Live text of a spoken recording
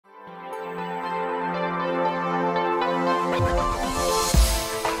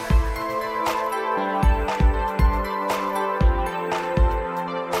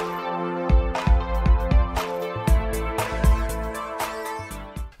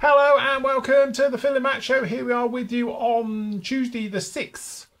And welcome to the Phil and Matt Show. Here we are with you on Tuesday the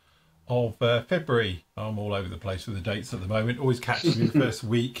 6th of February. I'm all over the place with the dates at the moment. Always catches me the first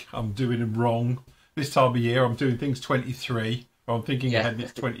week. I'm doing them wrong. This time of year I'm doing things 23. I'm thinking ahead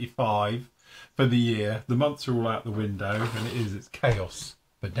it's 25 for the year. The months are all out the window and it's chaos.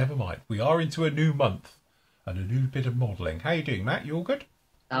 But never mind. We are into a new month and a new bit of modelling. How you doing, Matt? You all good?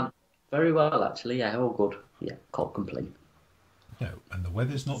 Very well, actually. Yeah, all good. Yeah, can't complain. No, and the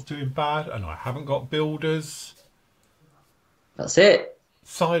weather's not doing bad, and I haven't got builders. That's it.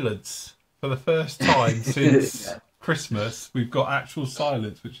 Silence. For the first time since Christmas, we've got actual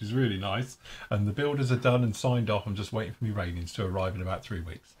silence, which is really nice. And the builders are done and signed off. I'm just waiting for my rainings to arrive in about 3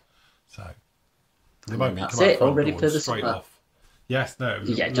 weeks. So, the moment that's you come out it. front All ready door, for the straight summer. off. Yes, no, it was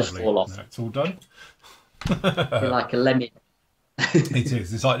Yeah, lovely. just fall off. No, it's all done. You're like a lemon. It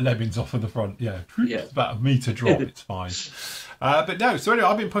is. It's like lemons off of the front. Yeah. It's about a metre drop. It's fine. But no, so anyway,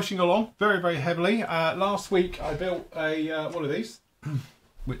 I've been pushing along very, very heavily. Last week I built a one of these,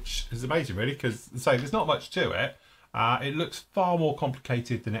 which is amazing really, because there's not much to it. It looks far more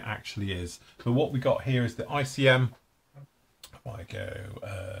complicated than it actually is. But what we got here is the ICM. If I go,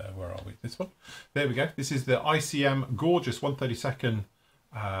 where are we? This one. There we go. This is the ICM gorgeous 132nd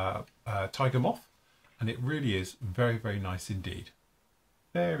Tiger Moth. And it really is very, very nice indeed.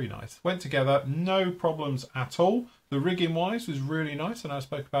 Very nice. Went together, no problems at all. The rigging wise was really nice, and I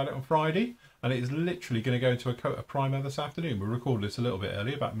spoke about it on Friday. And it is literally going to go into a coat of primer this afternoon. We'll record this a little bit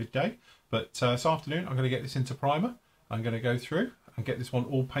early, about midday. But this afternoon, I'm going to get this into primer. I'm going to go through and get this one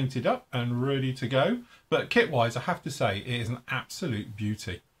all painted up and ready to go. But kit wise, I have to say, it is an absolute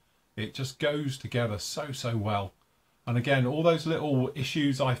beauty. It just goes together so, so well. And again, all those little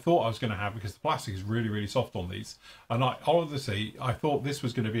issues I thought I was going to have, because the plastic is really, really soft on these. And I thought this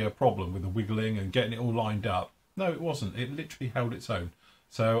was going to be a problem with the wiggling and getting it all lined up. No, it wasn't. It literally held its own.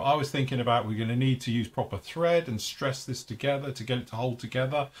 So I was thinking about we're going to need to use proper thread and stress this together to get it to hold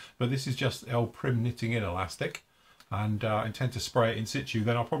together. But this is just the old prim knitting in elastic. And I intend to spray it in situ.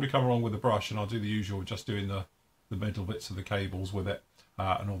 Then I'll probably come along with a brush and I'll do the usual, just doing the middle bits of the cables with it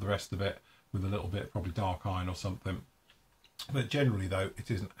and all the rest of it with a little bit, probably dark iron or something. But generally, though,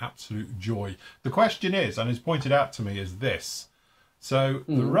 it is an absolute joy. The question is, and is pointed out to me, is this. So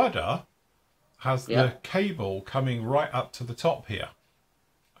the rudder has the cable coming right up to the top here,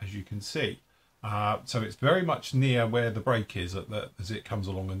 as you can see. So it's very much near where the brake is as it comes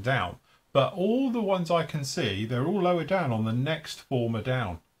along and down. But all the ones I can see, they're all lower down on the next former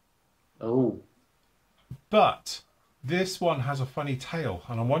down. Oh. But this one has a funny tail,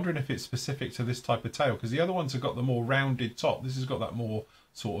 and I'm wondering if it's specific to this type of tail, because the other ones have got the more rounded top. This has got that more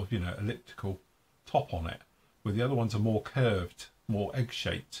sort of, elliptical top on it, where the other ones are more curved, more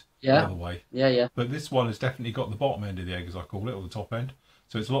egg-shaped the other way. Yeah. But this one has definitely got the bottom end of the egg, as I call it, or the top end.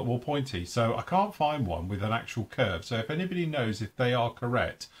 So it's a lot more pointy. So I can't find one with an actual curve. So if anybody knows if they are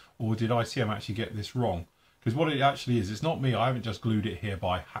correct, or did ICM actually get this wrong? Because what it actually is, it's not me. I haven't just glued it here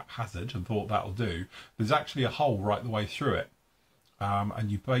by haphazard and thought that'll do. There's actually a hole right the way through it.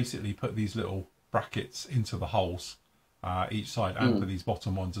 And you basically put these little brackets into the holes each side and for these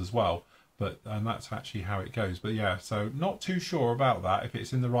bottom ones as well. And that's actually how it goes. But yeah, so not too sure about that, if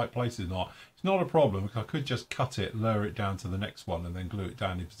it's in the right place or not. It's not a problem, because I could just cut it, lower it down to the next one and then glue it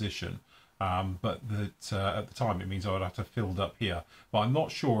down in position. But at the time it means I would have to fill it up here. But I'm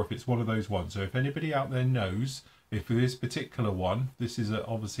not sure if it's one of those ones. So if anybody out there knows if this particular one, this is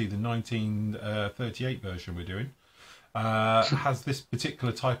obviously the 1938 version we're doing, has this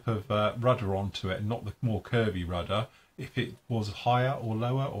particular type of rudder onto it, not the more curvy rudder. If it was higher or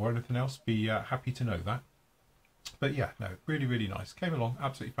lower or anything else, be happy to know that. But yeah, no, really, really nice. Came along,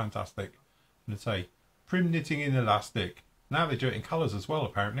 absolutely fantastic. And I'd say, prim knitting in elastic. Now they do it in colours as well,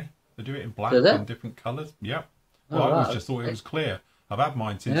 apparently. They do it in black and different colours. Yep. Well, I always just thought it was clear. I've had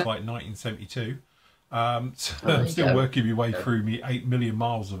mine since like 1972. So I'm still working my way through me 8 million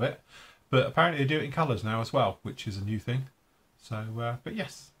miles of it. But apparently they do it in colours now as well, which is a new thing. So, but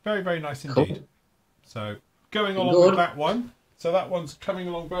yes, very, very nice indeed. Cool. So going along with that one. So that one's coming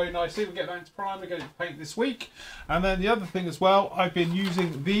along very nicely. We'll get that into primer, get it to paint this week. And then the other thing as well, I've been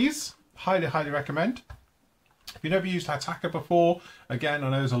using these. Highly, highly recommend. If you've never used Hattacker before, again, I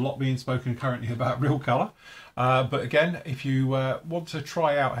know there's a lot being spoken currently about real colour. But again, if you want to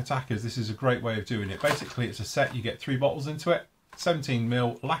try out Hattackers, this is a great way of doing it. Basically, it's a set. You get 3 bottles into it,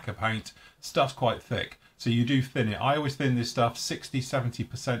 17mm lacquer paint. Stuff's quite thick, so you do thin it. I always thin this stuff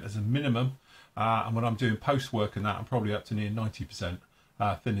 60–70% as a minimum. And when I'm doing post work and that, I'm probably up to near 90%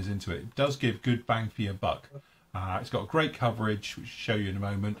 thinners into it. It does give good bang for your buck. It's got great coverage, which I'll show you in a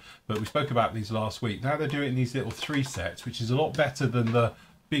moment, but we spoke about these last week. Now they're doing these little 3 sets, which is a lot better than the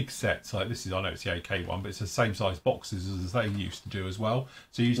big sets like this is, I know it's the AK one, but it's the same size boxes as they used to do as well.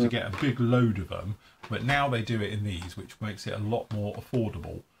 So you used to get a big load of them, but now they do it in these, which makes it a lot more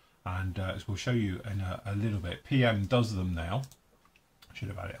affordable. And as we'll show you in a little bit, PM does them now. I should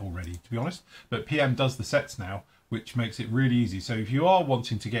have had it already, to be honest, but PM does the sets now, which makes it really easy. So if you are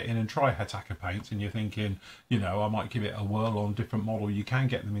wanting to get in and try Hataka paints and you're thinking, you know, I might give it a whirl on a different model, you can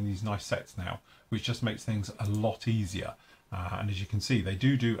get them in these nice sets now, which just makes things a lot easier. And as you can see, they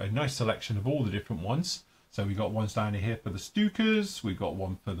do a nice selection of all the different ones. So we've got ones down here for the Stukas, we've got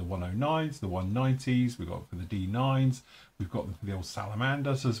one for the 109s, the 190s, we've got for the D9s, we've got them for the old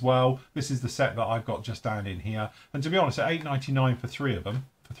Salamanders as well. This is the set that I've got just down in here. And to be honest, at $8.99 for 3 of them,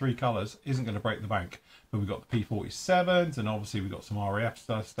 for 3 colours, isn't going to break the bank. But we've got the P47s, and obviously we've got some RAF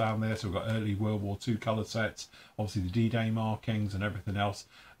stuff down there. So we've got early World War II colour sets, obviously the D-Day markings and everything else.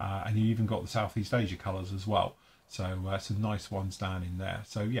 And you even got the Southeast Asia colours as well. So some nice ones down in there.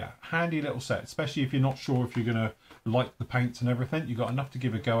 So yeah, handy little set, especially if you're not sure if you're going to like the paints and everything. You've got enough to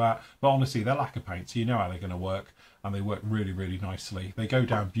give a go at. But honestly, they're lacquer paint, so you know how they're going to work. And they work really, really nicely. They go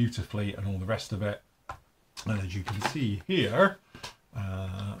down beautifully and all the rest of it. And as you can see here,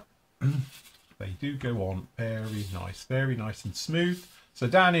 they do go on very nice and smooth. So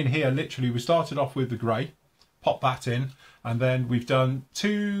down in here, literally, we started off with the grey. Pop that in, and then we've done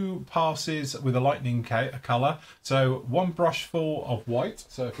 2 passes with a lightning colour. So 1 brush full of white.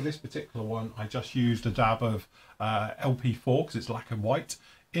 So for this particular one, I just used a dab of LP4 because it's lacquer white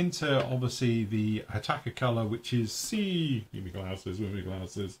into obviously the Hataka colour, which is give me glasses,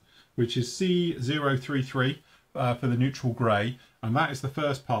 which is C033 for the neutral grey, and that is the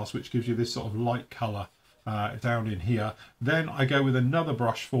first pass, which gives you this sort of light colour. Down in here. Then I go with another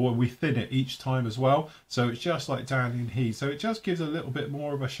brush for, and we thin it each time as well, so it's just like down in here, so it just gives a little bit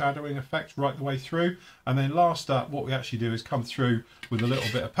more of a shadowing effect right the way through. And then last up, what we actually do is come through with a little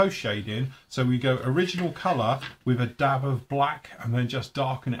bit of post shading. So we go original colour with a dab of black and then just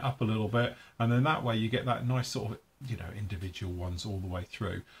darken it up a little bit, and then that way you get that nice sort of, you know, individual ones all the way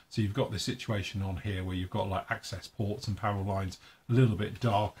through. So you've got this situation on here where you've got like access ports and power lines a little bit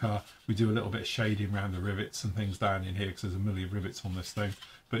darker. We do a little bit of shading around the rivets and things down in here because there's a million rivets on this thing.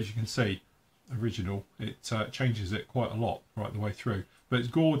 But as you can see, original, it changes it quite a lot right the way through. But it's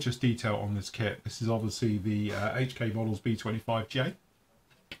gorgeous detail on this kit. This is obviously the HK Models B25J.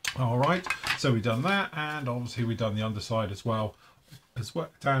 All right, so we've done that, and obviously we've done the underside as well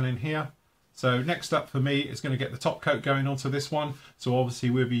down in here. So next up for me is going to get the top coat going onto this one. So obviously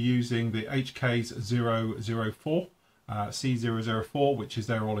we'll be using the HK's 004, C004, which is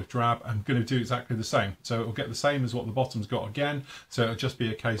their olive drab. I'm going to do exactly the same. So it'll get the same as what the bottom's got again. So it'll just be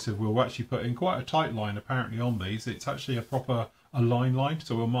a case of we'll actually put in quite a tight line apparently on these. It's actually a proper line.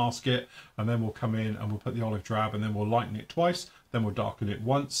 So we'll mask it, and then we'll come in and we'll put the olive drab, and then we'll lighten it twice, then we'll darken it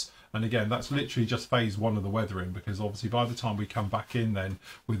once. And again, that's literally just phase 1 of the weathering, because obviously by the time we come back in then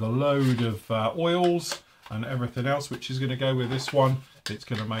with a load of oils and everything else, which is going to go with this one, it's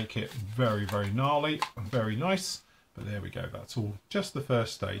going to make it very, very gnarly and very nice. But there we go, that's all just the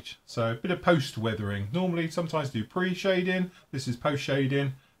first stage. So a bit of post weathering. Normally sometimes do pre-shading, this is post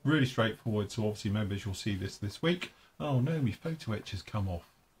shading, really straightforward. So obviously members, you'll see this week. Oh no, my photo etch has come off.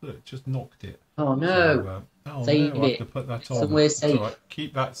 Look, just knocked it. Oh no! So, Save no, I have it. to put that on. Somewhere safe. All right,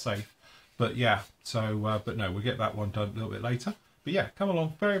 keep that safe. But yeah, so but no, we'll get that one done a little bit later. But yeah, come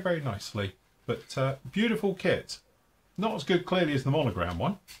along very, very nicely. But beautiful kit. Not as good clearly as the monogram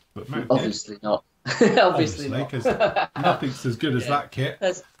one, but Obviously not. Obviously not, because nothing's as good as that kit.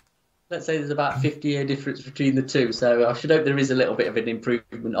 Let's say there's about 50-year difference between the two, so I should hope there is a little bit of an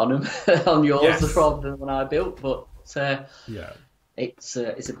improvement on them on yours, Yes. rather than the one I built. But Yeah. it's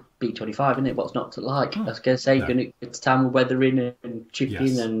a B25, isn't it? What's not to like? Oh, I was going to say, no. it's time with weathering and chipping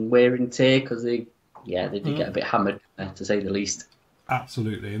Yes. and wear and tear, because they did get a bit hammered, to say the least.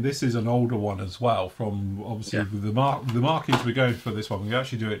 Absolutely, and this is an older one as well. From obviously the markings we're going for this one, we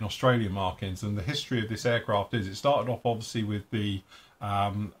actually do it in Australian markings. And the history of this aircraft is it started off obviously with the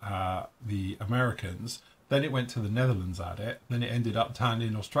Americans, then it went to the Netherlands at it, then it ended up down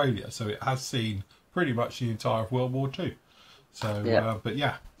in Australia. So it has seen pretty much the entire of World War II. So, but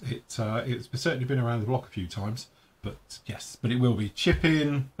yeah, it's certainly been around the block a few times. But yes, but it will be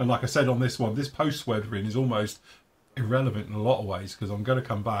chipping, and like I said on this one, this post weathering is almost irrelevant in a lot of ways, because I'm going to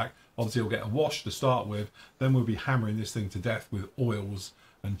come back, obviously it'll get a wash to start with, then we'll be hammering this thing to death with oils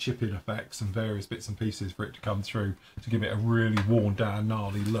and chipping effects and various bits and pieces for it to come through to give it a really worn down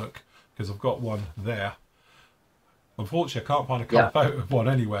gnarly look. Because I've got one there, unfortunately I can't find a colour photo of one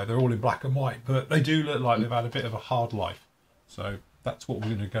anywhere, they're all in black and white, but they do look like they've had a bit of a hard life. So that's what we're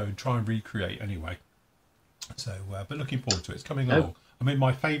going to go and try and recreate anyway. So but looking forward to it, it's coming along. I mean,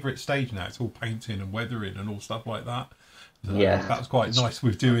 my favourite stage now, it's all painting and weathering and all stuff like that. So Yeah, that was quite nice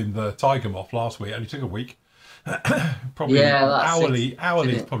with doing the Tiger Moth last week. It only took a week. Probably yeah, that's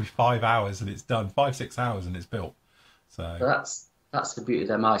hourly is it. probably 5 hours and it's done. 5-6 hours and it's built. So But that's the beauty of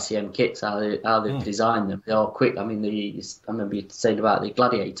them ICM kits, how they design them. They're all quick. I mean, I remember you saying about the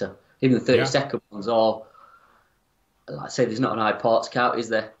Gladiator. Even the 30-second ones are, like I say, there's not an high parts count, is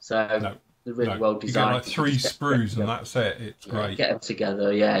there? So no, they're really no. well You get designed. like 3 sprues and that's it. It's great. Get them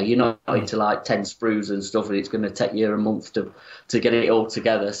together, yeah. You're not into like 10 sprues and stuff, and it's going to take you a month to get it all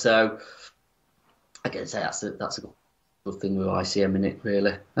together. So I guess that's a good thing with ICM in it,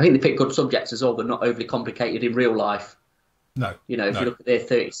 really. I think they pick good subjects as well. They're not overly complicated in real life. No. You know, if you look at their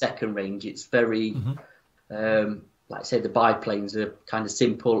 30-second range, it's very, like I say, the biplanes are kind of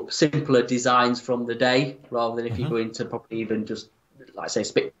simpler designs from the day, rather than if you go into probably even just, like I say,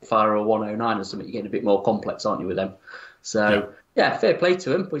 Spitfire or 109 or something, you're getting a bit more complex, aren't you, with them? So, yeah, fair play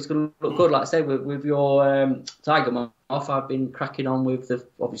to him, but he's going to look good. Like I say, with your Tiger Moth, I've been cracking on with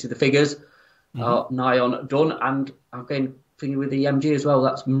obviously the figures, nigh on done, and I'm getting thinking with the MG as well.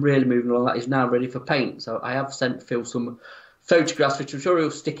 That's really moving along. That is now ready for paint. So I have sent Phil some photographs, which I'm sure he'll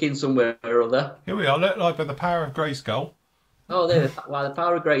stick in somewhere or other. Here we are, look like by the power of Grayskull. Oh, there. Well, the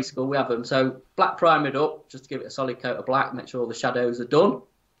power of Grayskull, we have them. So black primered up, just to give it a solid coat of black, make sure all the shadows are done.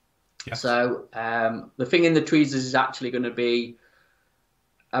 Yes. So the thing in the tweezers is actually going to be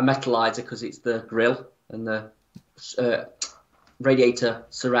a metallizer, because it's the grill and the radiator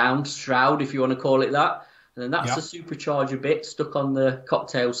shroud, if you want to call it that. And then that's the supercharger bit stuck on the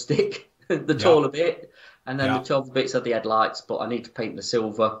cocktail stick, the taller bit. And then the 12 bits are the headlights, but I need to paint the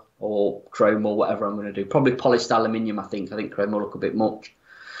silver or chrome or whatever I'm going to do. Probably polished aluminium, I think. I think chrome will look a bit much.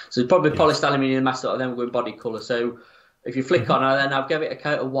 So it's probably polished aluminium, that's sort of then we're going body colour. So if you flick on it, then I'll give it a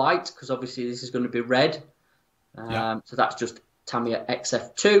coat of white, because obviously this is going to be red. So that's just Tamiya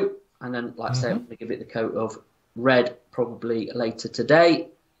XF2. And then, like I say, I'm going to give it the coat of red probably later today.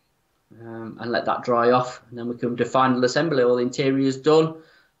 And let that dry off. And then we can do final assembly. All the interior's done.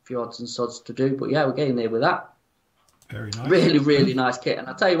 Few odds and sods to do, but yeah, we're getting there with that. Very nice. Really, really nice kit. And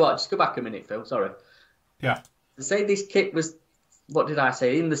I'll tell you what, just go back a minute, Phil, sorry. Yeah. To say this kit was, what did I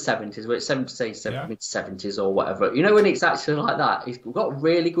say, in the 70s, where it's mid-70s or whatever. You know, when it's actually like that, it's got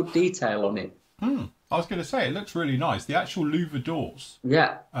really good detail on it. I was going to say, it looks really nice. The actual louver doors, the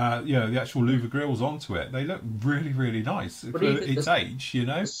actual louver grills onto it, they look really, really nice for its age, you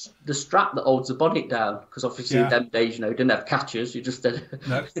know. The strap that holds the bonnet down, because obviously in them days, you know, you didn't have catchers, you just did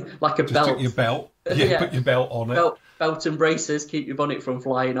like a just belt. Took your belt, put your belt on it. Belt and braces, keep your bonnet from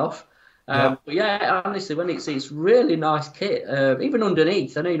flying off. But yeah, honestly, when it's really nice kit, even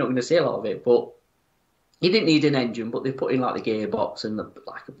underneath, I know you're not going to see a lot of it, but you didn't need an engine, but they put in like the gearbox and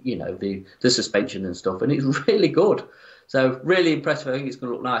the suspension and stuff, and it's really good. So really impressive. I think it's going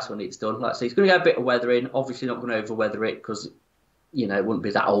to look nice when it's done. Like I say, it's going to get a bit of weathering. Obviously not going to over weather it, because it wouldn't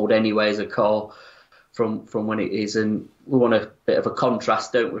be that old anyway as a car from when it is, and we want a bit of a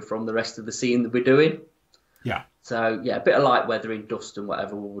contrast, don't we, from the rest of the scene that we're doing. Yeah. So yeah, a bit of light weathering, dust and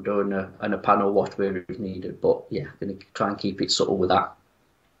whatever we'll do, and a panel wash where it's needed. But yeah, going to try and keep it subtle with that.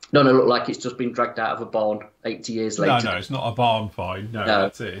 Don't look like it's just been dragged out of a barn 80 years later. No, it's not a barn find. No,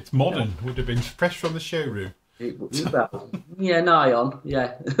 that's it. It's modern. Would have been fresh from the showroom. Nigh on.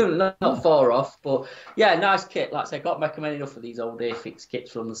 Yeah, not far off. But yeah, nice kit. Like I say, can't recommend enough of these old Airfix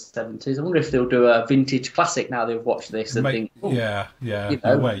kits from the 70s. I wonder if they'll do a vintage classic now they've watched this and think, wait,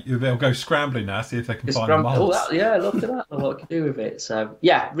 they'll go scrambling now, see if they can find the molds. Look at that. What I can do with it. So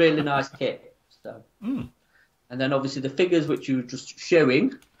yeah, really nice kit. So, and then obviously the figures which you were just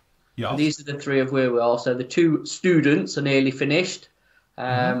showing. Yes. These are the three of where we are. So the two students are nearly finished.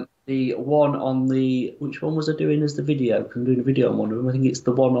 The one on which one was I doing as the video? I'm doing a video on one of them. I think it's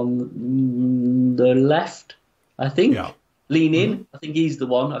the one on the left, I think. Yeah. Lean in. I think he's the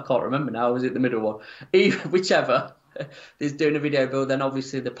one. I can't remember now. Was it the middle one? Whichever. He's doing a video build. Then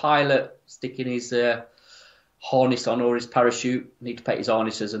obviously the pilot sticking his harness on, or his parachute. Need to paint his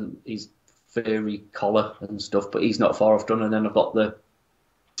harnesses and his furry collar and stuff, but he's not far off done. And then I've got the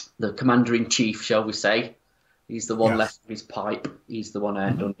commander-in-chief, shall we say. He's the one left with his pipe. He's the one I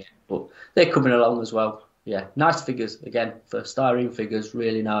haven't done yet. But they're coming along as well. Yeah, nice figures. Again, for styrene figures,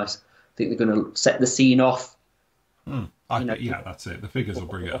 really nice. I think they're going to set the scene off. That's it. The figures will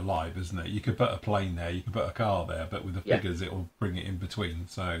bring it alive, isn't it? You could put a plane there, you could put a car there, but with the figures, it'll bring it in between.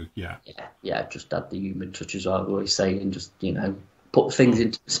 So, yeah. Yeah, just add the human touch, as I always say, and just, put things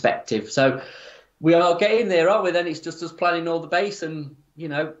into perspective. So we are getting there, aren't we? Then it's just us planning all the base and,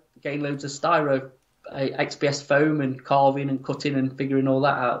 getting loads of styro, XPS foam and carving and cutting and figuring all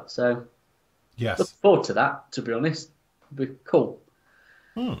that out. So yes, look forward to that, to be honest. It'll be cool.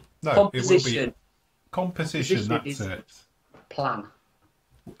 No, it will be Composition. composition. Composition That's is it. plan.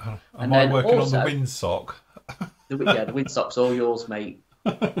 Am And I then working on the also, windsock? the windsock's all yours, mate.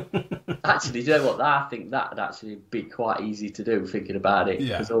 Actually, do you know what? I think that'd actually be quite easy to do, thinking about it,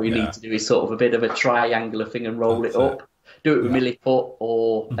 Yeah, because all you yeah. need to do is sort of a bit of a triangular thing and roll That's it it. up. Do it with Yeah. milliput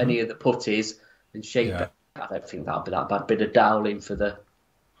or any of the putties and shape Yeah. it. I don't think that'll be that bad. Bit of doweling for the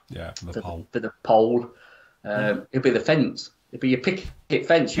Yeah, from the pole. for the pole. It'll be the fence. It'll be your picket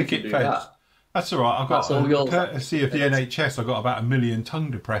fence. You can Picket do fence. that. That's all right. I've got That's all yours. courtesy of the NHS. I've got about 1 million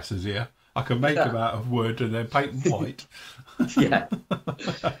tongue depressors here. I can make them out of wood and then paint them white. Yeah.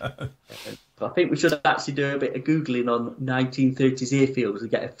 I think we should actually do a bit of Googling on 1930s airfields to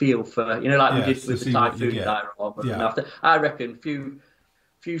get a feel for, like Yes, we did to with the see what you Typhoon get. diorama. Yeah. And after, I reckon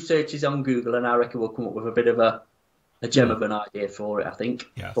few searches on Google, and I reckon we'll come up with a bit of a gem of an idea for it, I think.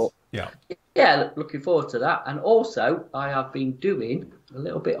 Yes. But Yeah. yeah, looking forward to that. And also, I have been doing a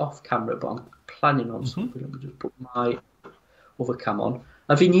little bit off camera, but I'm planning on something. Let me just put my other cam on.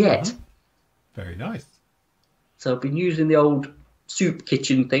 A vignette. Very nice. So I've been using the old soup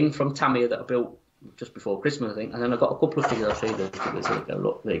kitchen thing from Tamiya that I built just before Christmas, I think. And then I've got a couple of figures. I'll show you those figures. There you go.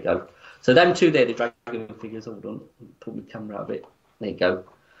 Look, there you go. So them two there, the dragon figures. Hold on. Pull my camera out a bit. There you go.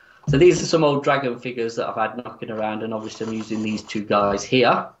 So these are some old dragon figures that I've had knocking around, and obviously I'm using these two guys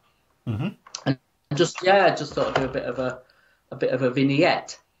here. And just thought I'd do a bit of a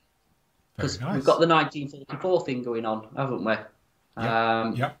vignette, because Very nice. we've got the 1944 thing going on, haven't we?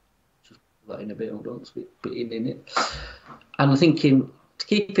 Yep. Just put that in a bit. Hold on, it's a bit in it. And I'm thinking to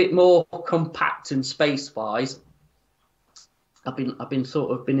keep it more compact and space-wise, I've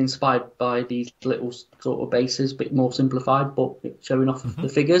been inspired by these little sort of bases, a bit more simplified, but showing off the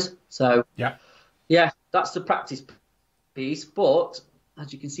figures. So yeah, that's the practice piece. But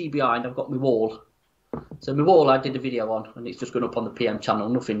as you can see behind, I've got my wall. So my wall I did a video on, and it's just going up on the PM channel.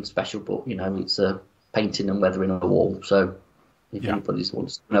 Nothing special, but it's painting and weathering a wall. So if anybody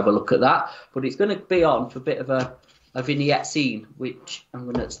wants to have a look at that, but it's going to be on for a bit of a vignette scene, which I'm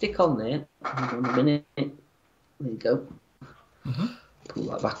going to stick on there. Hold on a minute. There you go. Pull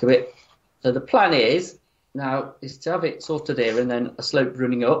that back a bit. So the plan is to have it sort of there, and then a slope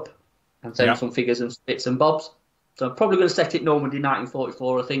running up, and then some figures and bits and bobs. So I'm probably going to set it Normandy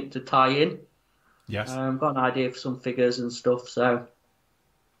 1944, I think, to tie in. Yes. Got an idea for some figures and stuff. So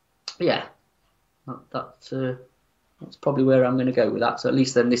yeah, that's probably where I'm going to go with that. So at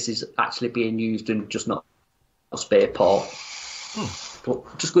least then this is actually being used and just not a spare part.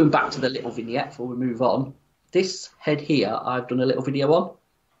 But just going back to the little vignette before we move on, this head here I've done a little video on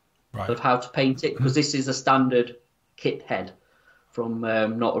of how to paint it, because this is a standard kit head from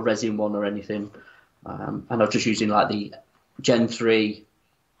not a resin one or anything, and I'm just using like the Gen 3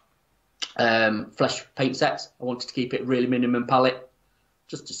 flesh paint sets. I wanted to keep it really minimum palette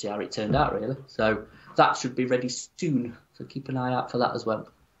just to see how it turned out, really. So that should be ready soon, so keep an eye out for that as well.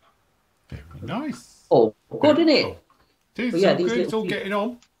 Very nice. Oh, good, isn't it? It's But yeah, all these good. It's little all getting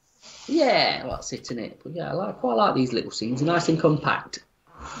on. Yeah, well, that's it, isn't it? But yeah, I quite like these little scenes. They're nice and compact.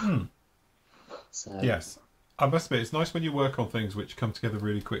 So Yes. I must admit, it's nice when you work on things which come together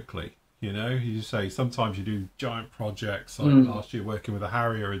really quickly. You say sometimes you do giant projects, like last year working with a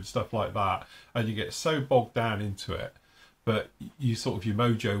Harrier and stuff like that, and you get so bogged down into it, but your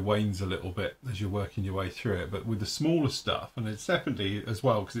mojo wanes a little bit as you're working your way through it. But with the smaller stuff, and it's definitely as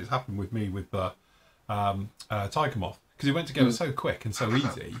well, because it's happened with me with the Tiger Moth, because it went together so quick and so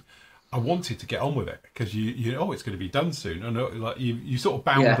easy. I wanted to get on with it, because it's going to be done soon, and like you sort of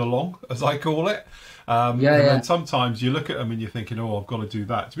bound along, as I call it. And then sometimes you look at them and you're thinking, oh, I've got to do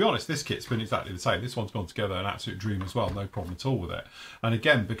that. To be honest, this kit's been exactly the same. This one's gone together an absolute dream as well, no problem at all with it. And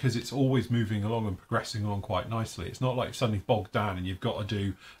again, because it's always moving along and progressing along quite nicely, it's not like you're suddenly bogged down and you've got to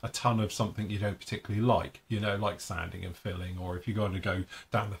do a ton of something you don't particularly like, like sanding and filling, or if you're going to go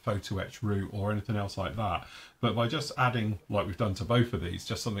down the photo etch route or anything else like that. But by just adding, like we've done to both of these,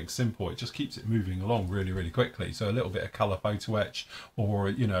 just something simple, it just keeps it moving along really, really quickly. So a little bit of colour photo etch, or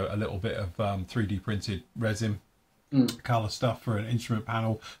a little bit of 3D printed resin colour stuff for an instrument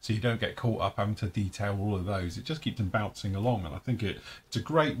panel, so you don't get caught up having to detail all of those. It just keeps them bouncing along, and I think it's a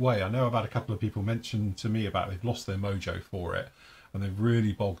great way. I know I've had a couple of people mention to me about they've lost their mojo for it, and they've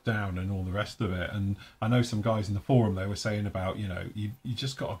really bogged down and all the rest of it. And I know some guys in the forum, they were saying about, you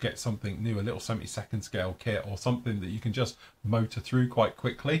just got to get something new, a little 72nd scale kit or something that you can just motor through quite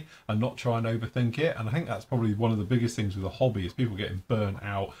quickly and not try and overthink it. And I think that's probably one of the biggest things with a hobby, is people getting burnt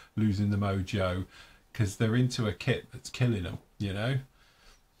out, losing the mojo, because they're into a kit that's killing them, The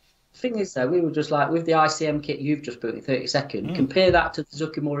thing is, though, we were just like, with the ICM kit you've just built in 30 seconds, compare that to the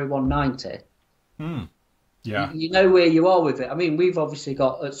Zucchimori 190. Yeah. you know where you are with it. I mean, we've obviously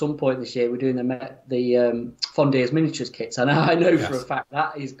got at some point this year we're doing the Fondiers miniatures kits, and I know for a Yes. fact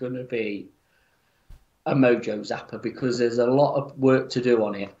that is going to be a mojo zapper because there's a lot of work to do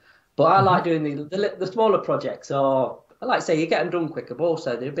on it. But I like doing the smaller projects. Are I like to say you get them done quicker, but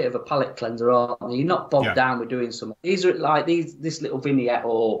also they're a bit of a palate cleanser, aren't they? You're not bogged Yeah. down with doing some. These are like this little vignette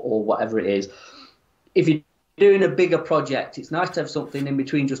or whatever it is. If you're doing a bigger project, it's nice to have something in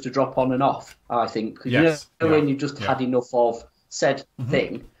between just to drop on and off. I think because Yes. you know Yeah. when you've just Yeah. had enough of said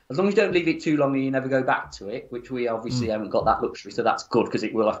thing. As long as you don't leave it too long and you never go back to it, which we obviously haven't got that luxury, so that's good because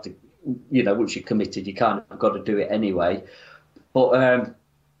it will have to, once you're committed, you kind of got to do it anyway. But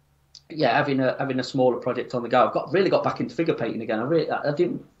yeah, having a smaller project on the go, I've really got back into figure painting again.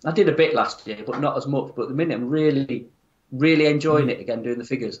 I did a bit last year, but not as much. But at the minute, I'm really enjoying it again, doing the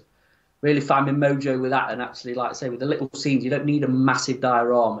figures. Really finding mojo with that, and actually, like I say, with the little scenes, you don't need a massive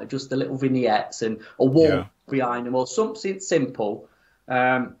diorama, just the little vignettes and a wall behind them, or something simple,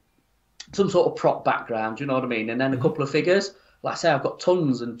 some sort of prop background. You know what I mean? And then a couple of figures. Like I say, I've got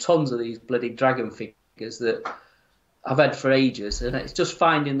tons and tons of these bloody dragon figures that I've had for ages, and it's just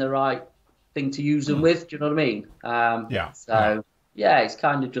finding the right thing to use them with. Do you know what I mean? Yeah. So yeah, it's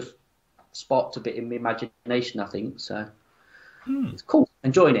kind of just sparked a bit in my imagination, I think. So it's cool.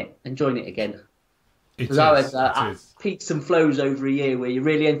 Enjoying it again. It Because is. peaks and flows over a year where you're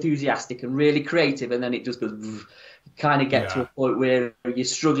really enthusiastic and really creative, and then it just goes. You kind of get to a point where you're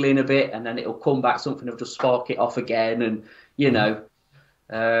struggling a bit, and then it'll come back. Something will just spark it off again, and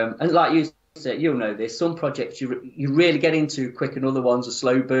and like you said, you'll know this. Some projects you really get into quick, and other ones are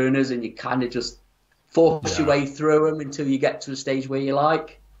slow burners, and you kind of just force your way through them until you get to a stage where you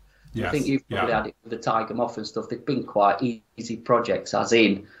like. Yes. I think you've probably had it with the Tiger Moth and stuff. They've been quite easy projects, as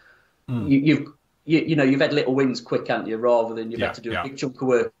in you've had little wins quick, haven't you? Rather than you've had to do a big chunk of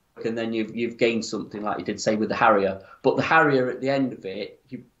work and then you've gained something like you did say with the Harrier. But the Harrier at the end of it,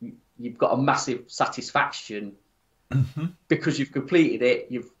 you've got a massive satisfaction because you've completed it,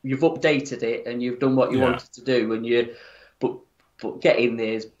 you've updated it, and you've done what you wanted to do. And but getting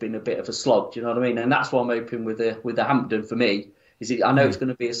there has been a bit of a slog. Do you know what I mean? And that's what I'm hoping with the Hampton for me. I know it's going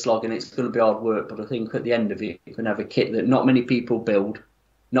to be a slog and it's going to be hard work, but I think at the end of it, you can have a kit that not many people build,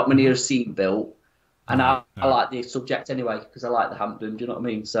 not many are seen built, and I like the subject anyway because I like the Hampton. Do you know what I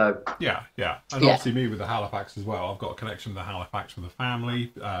mean? So yeah, and obviously me with the Halifax as well. I've got a connection with the Halifax with the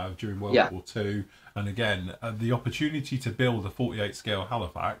family during World War II, and again, the opportunity to build a 48 scale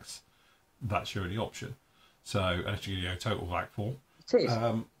Halifax, that's your only option. So unless you go total black form. It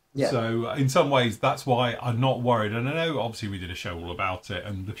is. So in some ways, that's why I'm not worried. And I know, obviously, we did a show all about it,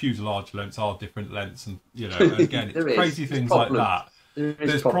 and the fuselage lengths are different lengths, and and again, it's crazy things like that.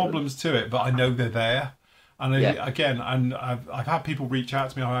 There's problems to it, but I know they're there. And I've had people reach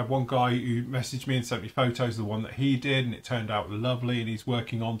out to me. I had one guy who messaged me and sent me photos of the one that he did, and it turned out lovely, and he's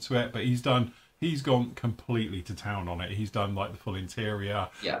working onto it. But he's gone completely to town on it. He's done like the full interior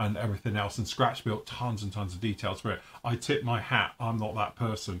and everything else, and scratch built tons and tons of details for it. I tip my hat. I'm not that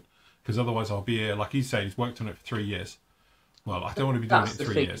person, because otherwise I'll be here. Like he's saying, he's worked on it for 3 years. Well, I don't want to be doing it in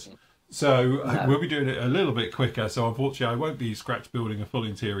 3 years. So we'll be doing it a little bit quicker. So unfortunately, I won't be scratch building a full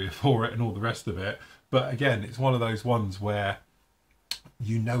interior for it and all the rest of it. But again, it's one of those ones where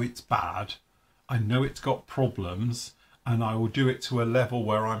it's bad. I know it's got problems, and I will do it to a level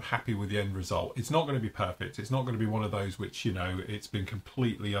where I'm happy with the end result. It's not going to be perfect. It's not going to be one of those which, it's been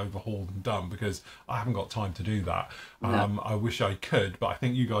completely overhauled and done, because I haven't got time to do that. I wish I could, but I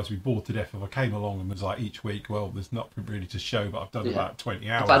think you guys would be bored to death if I came along and was like each week, well, there's nothing really to show, but I've done about 20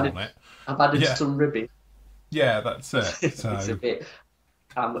 hours on it. I've added some ribbing. Yeah, that's it. So. It's a bit...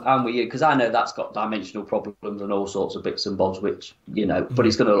 I'm with you, because I know that's got dimensional problems and all sorts of bits and bobs, which, but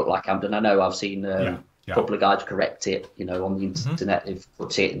it's going to look like Hampton. I know I've seen... a couple of guys correct it, on the internet. They've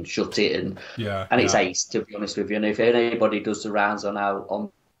put it and shut it, and it's ace, to be honest with you. And if anybody does the rounds on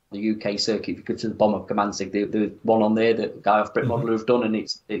the UK circuit, if you go to the Bomber Command Sig, the one on there that the guy off Brick Modeler have done, and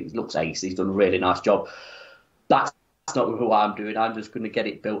it looks ace. He's done a really nice job. That's not who I'm doing. I'm just going to get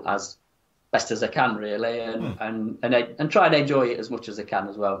it built as best as I can, really, and try and enjoy it as much as I can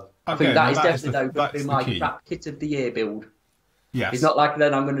as well. I think that is definitely going to be my crap kit of the year build. Yes. It's not like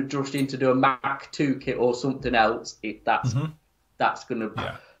then I'm going to rush in to do a Mac 2 kit or something else. That's going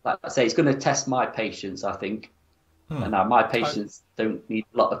to, like I say, it's going to test my patience, I think. And my patience don't need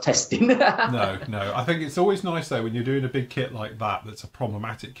a lot of testing. No. I think it's always nice, though, when you're doing a big kit like that that's a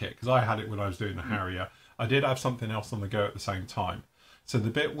problematic kit, because I had it when I was doing the Harrier. I did have something else on the go at the same time. So the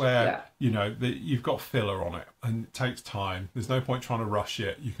bit where, you've got filler on it and it takes time, there's no point trying to rush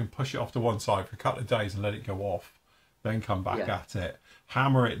it. You can push it off to one side for a couple of days and let it go off, then come back at it.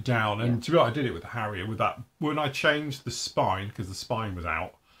 hammer it down. And to be honest, I did it with the Harrier with that. When I changed the spine, because the spine was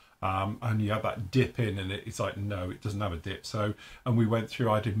out, and you have that dip in, and it's like, no, it doesn't have a dip. So, and we went through,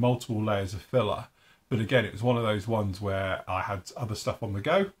 I did multiple layers of filler. But again, it was one of those ones where I had other stuff on the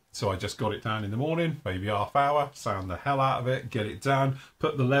go. So I just got it down in the morning, maybe half hour, sand the hell out of it, get it down,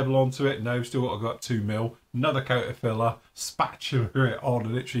 put the level onto it. No, still got 2 mil, another coat of filler, spatula it on,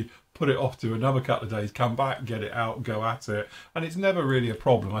 and literally put it off to another couple of days, come back, get it out, go at it. And it's never really a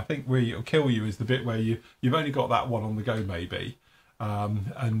problem. I think where it'll kill you is the bit where you've only got that one on the go maybe.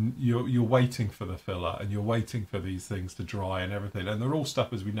 And you're waiting for the filler, and you're waiting for these things to dry and everything. And they're all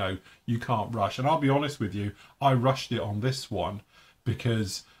stuff, as we know, you can't rush. And I'll be honest with you, I rushed it on this one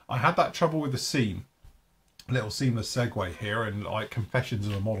because I had that trouble with the seam. Little seamless segue here, and like confessions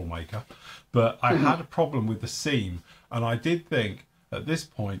of a model maker. But I had a problem with the seam, and I did think at this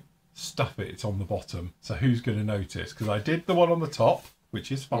point, stuff it, it's on the bottom. So who's going to notice? Because I did the one on the top,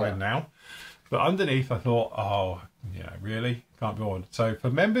 which is fine now. But underneath, I thought, oh, yeah, really? Can't be on. So for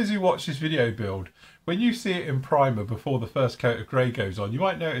members who watch this video build, when you see it in primer before the first coat of grey goes on, you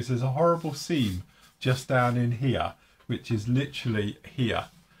might notice there's a horrible seam just down in here, which is literally here.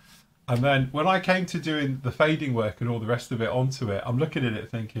 And then when I came to doing the fading work and all the rest of it onto it, I'm looking at it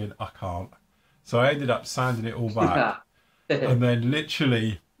thinking, I can't. So I ended up sanding it all back and then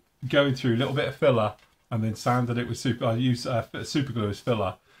literally going through a little bit of filler and then sanded it with super. I used super glue as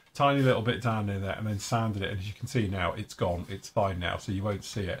filler. Tiny little bit down in there, and then sanded it, and as you can see now, it's gone. It's fine now, so you won't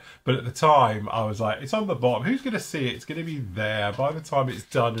see it. But at the time, I was like, it's on the bottom. Who's going to see it? It's going to be there. By the time it's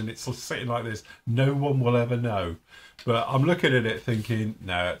done and it's sitting like this, no one will ever know. But I'm looking at it thinking,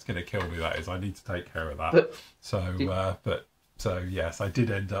 no, it's going to kill me, that is. I need to take care of that. So yes, I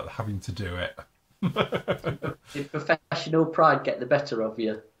did end up having to do it. Did professional pride get the better of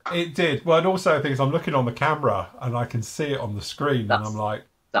you? It did. Well, and also I think I'm looking on the camera, and I can see it on the screen, and I'm like,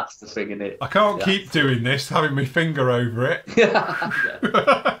 that's the thing, isn't it? I can't keep doing this, having my finger over it.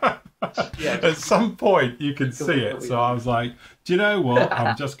 At some point, you can see it. So I was like, do you know what?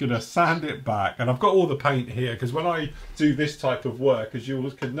 I'm just going to sand it back. And I've got all the paint here, because when I do this type of work, as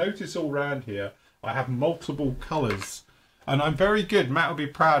you can notice all around here, I have multiple colours. And I'm very good. Matt will be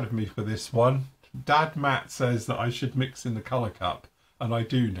proud of me for this one. Dad Matt says that I should mix in the colour cup. And I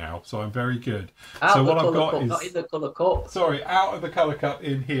do now, so I'm very good. So what I've got is not in the colour cup. Sorry, out of the colour cup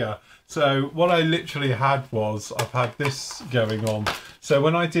in here. So what I literally had was I've had this going on. So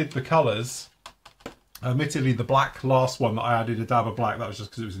when I did the colours, admittedly the black last one that I added a dab of black, that was just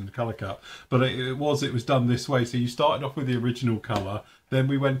because it was in the colour cup. But it was done this way. So you started off with the original colour, then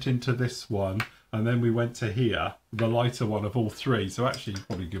we went into this one, and then we went to here, the lighter one of all three. So actually,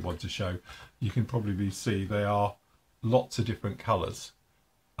 probably a good one to show. You can probably see they are lots of different colours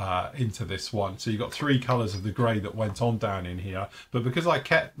into this one. So you've got 3 colours of the grey that went on down in here. But because I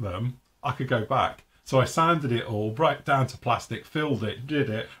kept them, I could go back. So I sanded it all right down to plastic, filled it, did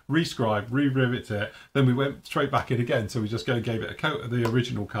it, re-scribed, re-riveted it. Then we went straight back in again. So we just gave it a coat of the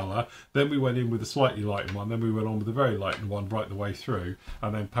original colour. Then we went in with a slightly lightened one. Then we went on with a very lightened one right the way through.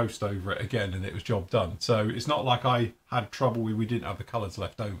 And then post over it again, and it was job done. So it's not like I had trouble we didn't have the colours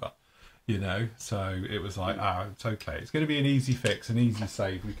left over. You know, so it was like, it's okay. It's going to be an easy fix, an easy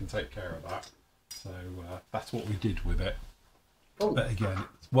save. We can take care of that. So that's what we did with it. Oh. But again,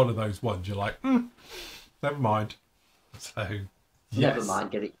 it's one of those ones you're like, never mind. So, yes. Never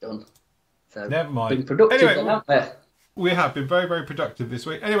mind, get it done. So, never mind. Been productive, anyway, haven't we? We have been very, very productive this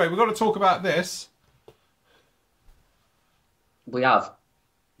week. Anyway, we've got to talk about this. We have.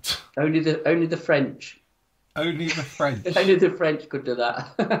 Only the French. Only the French. Only the French could do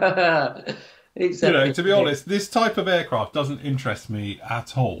that. To be honest, this type of aircraft doesn't interest me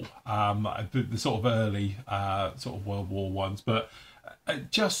at all. The sort of early sort of World War ones, but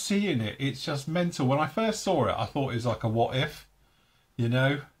just seeing it, it's just mental. When I first saw it, I thought it was like a what if, you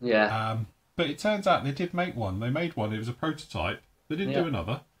know? Yeah. But it turns out they did make one. They made one. It was a prototype. They didn't do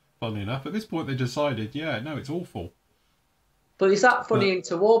another, funnily enough. At this point, they decided, no, it's awful. But it's that funny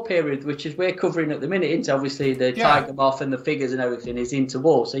interwar period, which is we're covering at the minute, isn't it? Obviously, the Tiger Moth and the figures and everything is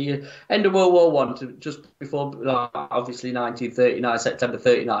interwar. So you end of World War One to just before, obviously, 1939, September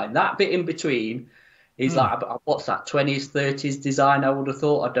 39. That bit in between is like, what's that, 20s, 30s design, I would have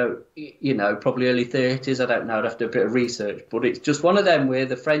thought. I don't, probably early 30s. I don't know. I'd have to do a bit of research. But it's just one of them where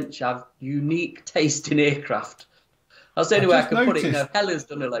the French have unique taste in aircraft. That's the only way I can put it. Hella's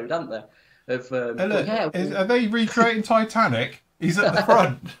done a load, haven't they? Are they recreating Titanic? He's at the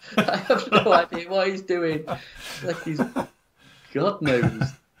front. I have no idea what he's doing. Like he's, God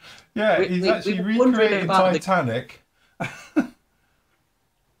knows. Yeah, he's actually recreating Titanic.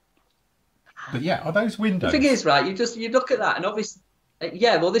 But yeah, are those windows? The thing is, right? You look at that, and obviously,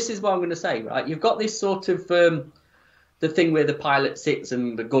 Yeah, well, this is what I'm going to say, right? You've got this sort of the thing where the pilot sits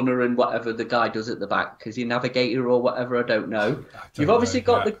and the gunner and whatever the guy does at the back, is he navigator or whatever, I don't know. I You've don't obviously know.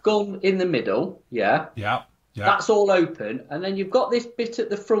 got Yeah. the gun in the middle, yeah. Yeah. Yeah. That's all open, and then you've got this bit at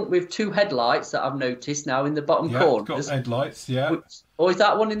the front with two headlights that I've noticed now in the bottom Yeah. It's got corners. headlights. Yeah. Or is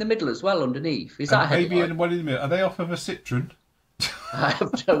that one in the middle as well underneath? Is that And a maybe headlight? in one in the middle. Are they off of a Citroen? I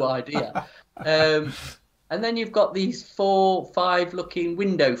have no idea. And then you've got these 4, 5 looking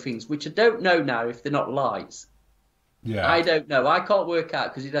window things, which I don't know now if they're not lights. Yeah. I don't know. I can't work out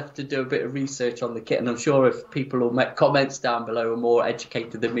because you'd have to do a bit of research on the kit. And I'm sure if people will make comments down below who are more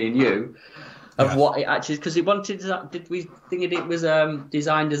educated than me and you of what it actually is. Because it wanted to, did we think it was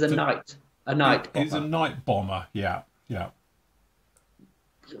designed as a night bomber? It's a night bomber. Yeah. Yeah.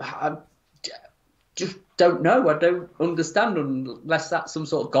 I just don't know. I don't understand unless that's some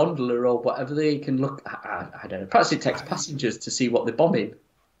sort of gondola or whatever they can look. I don't know. Perhaps it takes passengers to see what they're bombing.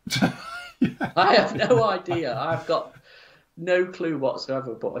 Yeah. I have no idea. I've got no clue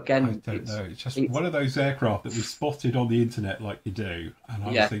whatsoever. But again, I don't know. It's just one of those aircraft that we spotted on the internet like you do. And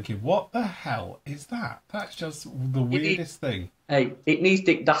I was thinking, what the hell is that? That's just the weirdest thing. Hey, it needs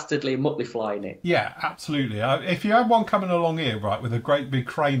Dick Dastardly and Muttley flying it. Yeah, absolutely. If you had one coming along here, right, with a great big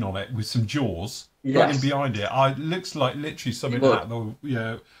crane on it with some jaws running behind it, it looks like literally something out of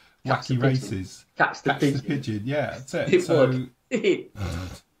the Wacky Races. Catch the pigeon. Yeah, that's it.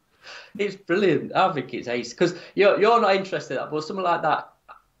 It's brilliant. I think it's ace because you're not interested in that, but something like that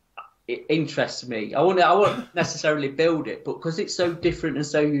it interests me. I won't necessarily build it, but because it's so different and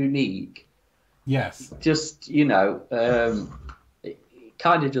so unique. Yes. Just it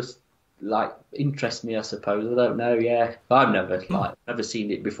kind of just like interests me, I suppose. I don't know. Yeah, I've never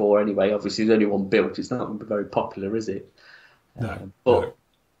seen it before. Anyway, obviously there's only one built. It's not very popular, is it? No. But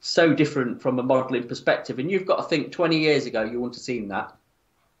so different from a modelling perspective, and you've got to think 20 years ago you wouldn't have seen that.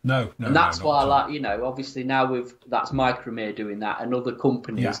 No, and that's why I like, obviously now that's Micromere doing that, and other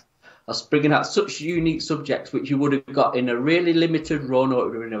companies are bringing out such unique subjects which you would have got in a really limited run,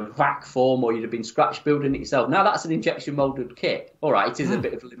 or in a vac form, or you'd have been scratch building it yourself. Now that's an injection molded kit. All right, it is a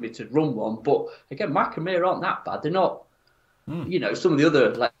bit of a limited run one, but again, Micromere aren't that bad. They're not, some of the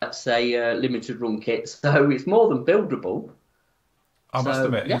other, let's say, limited run kits. So it's more than buildable. I must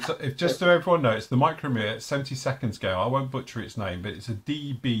admit, if just so everyone knows, the Micromere 72nd scale, I won't butcher its name, but it's a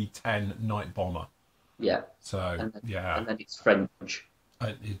DB10 night bomber. Yeah. So, and then it's French.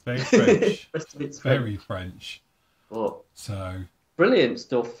 It's very French. It's very French. But so brilliant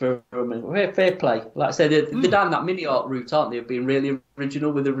stuff for fair play. Like I said, they're down that mini art route, aren't they? Of being really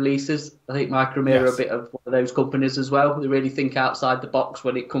original with the releases. I think Micromere are a bit of one of those companies as well. They really think outside the box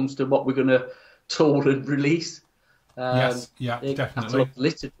when it comes to what we're going to tool and release. Definitely.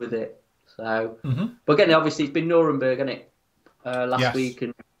 Littered with it. So, but again, obviously it's been Nuremberg, hasn't it? Last week,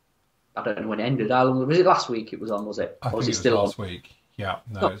 and I don't know when it ended. How long was it? Last week it was on, was it? I think was it it still last on? week. Yeah,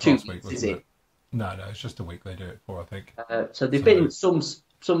 no, Not it's 2 last week, weeks, wasn't is it? No, it's just a week they do it for, I think. So there've been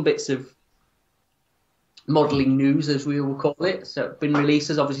some bits of modelling news, as we will call it. So been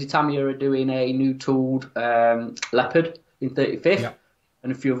releases. Obviously, Tamiya are doing a new tooled Leopard in 35th,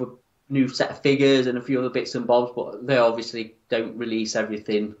 and a few other new set of figures and a few other bits and bobs, but they obviously don't release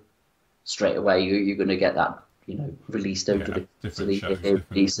everything straight away. You're going to get that, released over the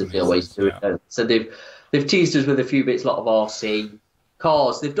releases. They always do it. So they've teased us with a few bits, a lot of RC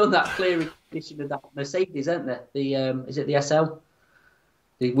cars. They've done that clear edition of that Mercedes, haven't they? The is it the SL?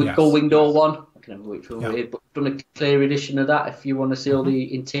 The gold wing door one. I can't remember which one it is, but done a clear edition of that. If you want to see all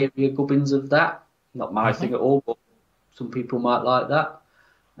the interior gubbins of that, not my thing at all, but some people might like that.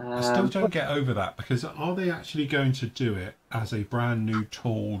 I still don't get over that, because are they actually going to do it as a brand new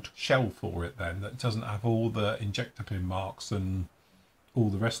tooled shell for it then, that doesn't have all the injector pin marks and all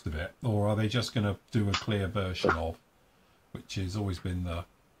the rest of it, or are they just going to do a clear version of, which has always been the...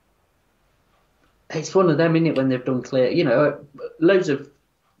 It's one of them, isn't it, when they've done clear, loads of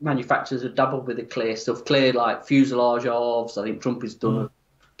manufacturers have dabbled with the clear stuff, clear like fuselage halves. I think Trump has done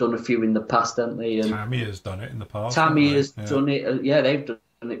a few in the past, haven't they? And Tamiya's done it in the past. Tamiya's done it, they've done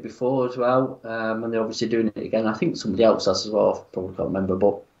it before as well, and they're obviously doing it again. I think somebody else has as well. I probably can't remember,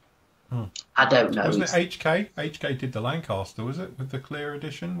 but I don't know. Wasn't it HK? HK did the Lancaster, was it, with the clear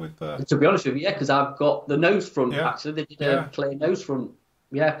edition? With the... To be honest with you, because I've got the nose front. Actually, they did a clear nose front.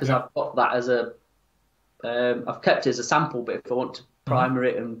 Because I've got that as a. I've kept it as a sample, but if I want to primer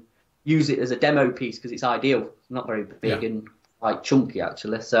it and use it as a demo piece, because it's ideal. It's not very big and quite chunky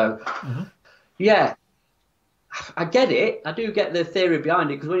actually. So, I get it. I do get the theory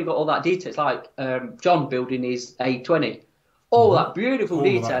behind it, because when you've got all that detail, it's like John building his A20. All that beautiful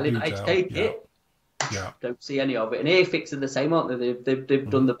detail in HK kit. Yeah. Don't see any of it. And Airfix are the same, aren't they? They've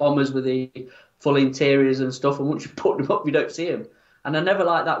done the bombers with the full interiors and stuff, and once you put them up, you don't see them. And I never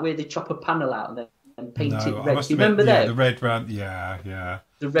like that where they chop a panel out and paint it No, I red. must Do you admit, remember yeah, that? the red round, yeah.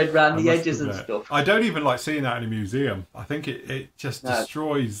 The red round I the must edges and admit. stuff. I don't even like seeing that in a museum. I think it just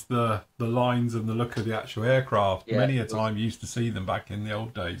destroys the lines and the look of the actual aircraft. Yeah, Many a time you used to see them back in the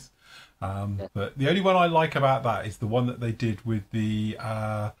old days. But the only one I like about that is the one that they did with the,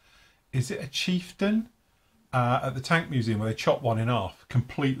 is it a chieftain? At the Tank Museum, where they chop one in half,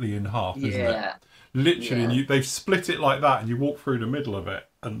 completely in half, isn't it? Literally, and they've split it like that, and you walk through the middle of it.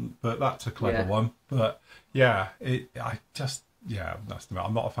 But that's a clever one. But that's I'm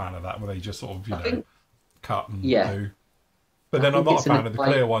not a fan of that, where they just sort of cut and do. But then I'm not a fan of the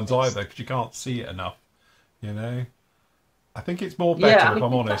clear ones either, because you can't see it enough. You know, I think it's more better, if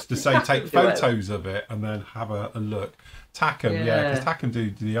I'm honest, to say take photos of it and then have a look. Takum, because Takum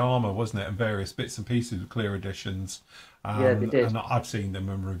do the armour, wasn't it, and various bits and pieces of clear editions. They did. And I've seen them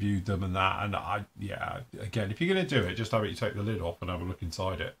and reviewed them and that. And again, if you're going to do it, just have it, you take the lid off and have a look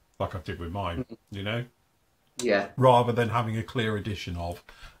inside it, like I did with mine, you know? Yeah. Rather than having a clear edition of.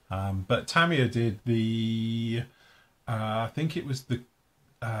 But Tamiya did the, I think it was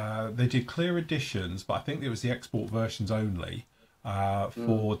they did clear editions, but I think it was the export versions only.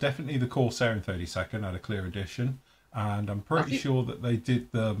 For definitely the Corsair in 32nd had a clear edition. And I'm pretty sure that they did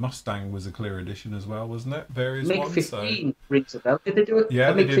the Mustang was a clear edition as well, wasn't it? Various ones. MiG-15 rings a bell. Did they do it?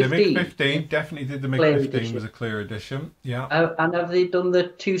 Yeah, they did the MiG-15. Definitely did the MiG-15 was a clear edition. Yeah. And have they done the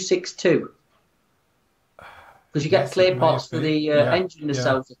 262? Because you get clear parts for the engine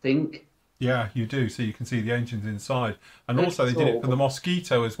nacelles, I think. Yeah, you do. So you can see the engines inside. And also they did it for the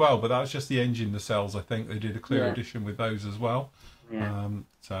Mosquito as well, but that was just the engine nacelles, I think. They did a clear edition with those as well. Yeah.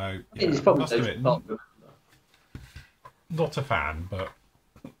 It's probably not a fan, but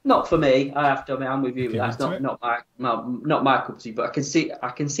not for me. I have to admit, I'm with you. That's not my cup of tea. But I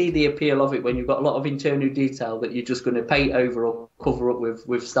can see the appeal of it when you've got a lot of internal detail that you're just going to paint over or cover up with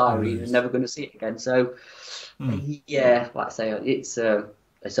styrene and never going to see it again. So like I say, it's a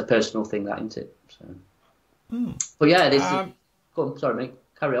personal thing, that, isn't it? So. But yeah, this. Go on, sorry, mate.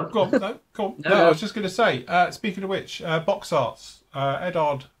 Carry on. Go on. No, cool. No, I was just going to say. Speaking of which, Box Arts,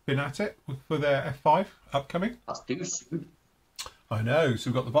 Edard been at it for their F5 upcoming. That's due soon. I know. So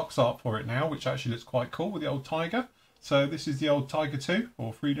we've got the box art for it now, which actually looks quite cool with the old Tiger. So this is the old Tiger 2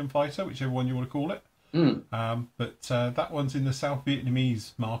 or Freedom Fighter, whichever one you want to call it. But that one's in the South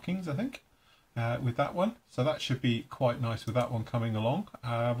Vietnamese markings, I think, with that one. So that should be quite nice with that one coming along.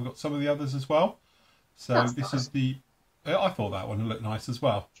 We've got some of the others as well. So that's this nice. Is the... I thought that one looked nice as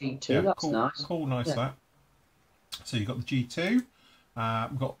well. G2, that's cool, nice. Cool, nice that. So you've got the G2.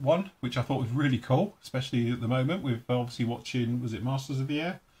 We've got one, which I thought was really cool, especially at the moment with obviously watching, was it Masters of the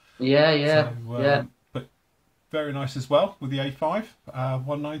Air? Yeah. But very nice as well with the A5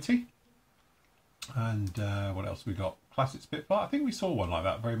 190. And what else we got? Classic Spitfire. I think we saw one like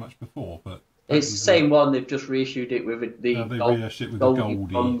that very much before, but it's the same one. They've just reissued it with the Goldie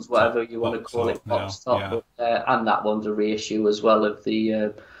bronze, whatever you want to call it, box top. And that one's a reissue as well of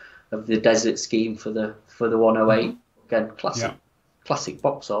the Desert Scheme for the 108. Again, classic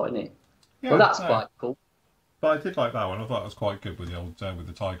box art, isn't it? Well, that's quite cool. But I did like that one. I thought it was quite good with the old with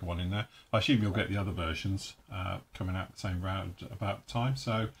the Tiger one in there. I assume you'll get the other versions coming out the same round about time.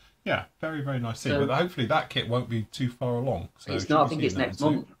 So yeah, very, very nice thing. But hopefully that kit won't be too far along. So it's not. I think it's next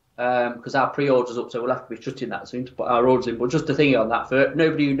month. Because our pre-order's up, so we'll have to be shutting that soon to put our orders in. But just a thing on that, for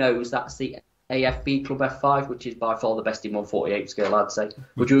nobody who knows, that's the AFB Club F5, which is by far the best in 148 scale, I'd say.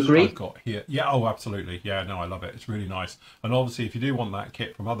 Would you agree? I've got here. Yeah, oh, absolutely. Yeah, no, I love it. It's really nice. And obviously, if you do want that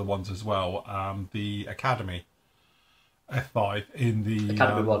kit from other ones as well, the Academy F5 in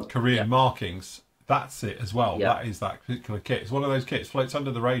the Korean markings, that's it as well. That is that particular kit. It's one of those kits, floats under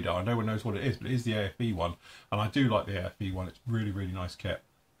the radar. No one knows what it is, but it is the AFB one. And I do like the AFB one. It's really, really nice kit.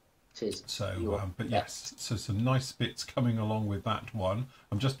 It is. So, but yes, so some nice bits coming along with that one.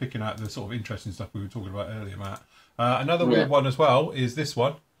 I'm just picking out the sort of interesting stuff we were talking about earlier, Matt. Another weird one as well is this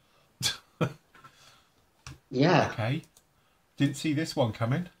one. Okay. Didn't see this one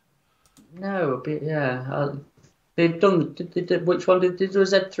coming. No, but they've done. Which one did a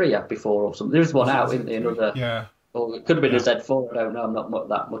Z3 have before or something? There was one out, isn't there? Another. Yeah. Or it could have been a Z4. I don't know. I'm not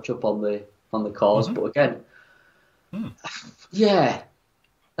that much up on the cars, but again,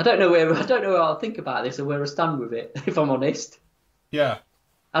 I don't know where I'll think about this or where I stand with it, if I'm honest. Yeah.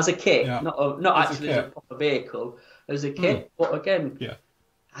 As a kit, not actually as a proper vehicle, as a kit. But again,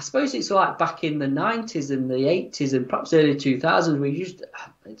 I suppose it's like back in the 90s and the 80s and perhaps early 2000s, we used to,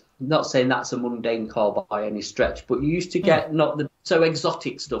 not saying that's a mundane car by any stretch, but you used to get not the so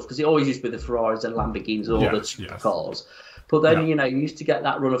exotic stuff, because it always used to be the Ferraris and Lamborghinis and all the supercars. But then, you used to get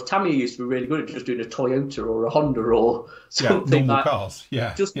that run of Tamiya used to be really good at just doing a Toyota or a Honda or something normal cars.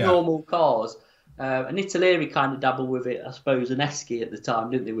 Just normal cars. And Italeri kind of dabbled with it, I suppose, and Esky at the time,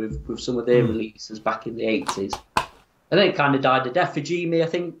 didn't they, with some of their releases back in the 80s. And then it kind of died to death. Fujimi, I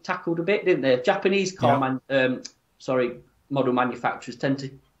think, tackled a bit, didn't they? Japanese model manufacturers tend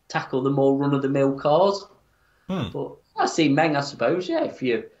to tackle the more run-of-the-mill cars. But I see Meng, I suppose, if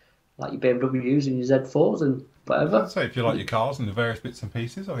you like your BMWs and your Z4s and whatever. I'd say if you like your cars and the various bits and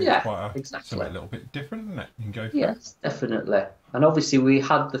pieces, I think it's quite something a little bit different, isn't it? You can go for Yes, definitely. And obviously we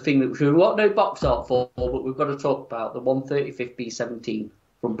had the thing that we got no box art for, but we've got to talk about the 135 B17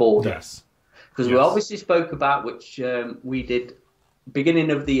 from Border. Yes. Because we obviously spoke about, which we did beginning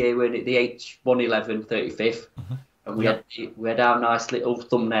of the year when the H111 35th, and we had our nice little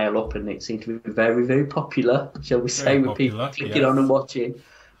thumbnail up, and it seemed to be very, very popular, shall we say, with people clicking on and watching.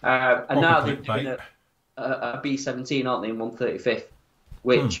 And now they're doing a B17, aren't they, in 135th,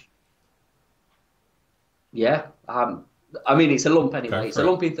 which, I mean, it's a lump anyway. It's a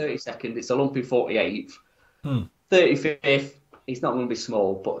lump in 32nd, it's a lump in 48th. 35th, it's not going to be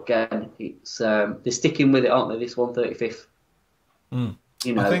small, but again, it's they're sticking with it, aren't they, this 135th? You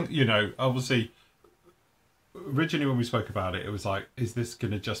know, I think, obviously, originally when we spoke about it, it was like, is this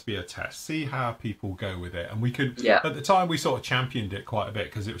going to just be a test? See how people go with it. And we could, at the time, we sort of championed it quite a bit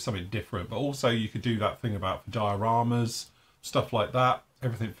because it was something different. But also you could do that thing about dioramas, stuff like that.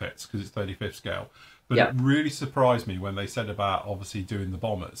 Everything fits because it's 35th scale. But it really surprised me when they said about, obviously, doing the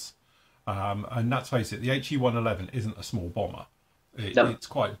bombers. And let's face it, the HE111 isn't a small bomber. It's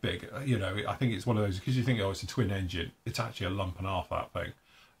quite big. I think it's one of those, because you think, it's a twin engine. It's actually a lump and a half, that thing.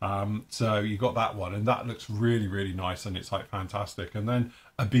 So you got that one, and that looks really, really nice, and it's like fantastic. And then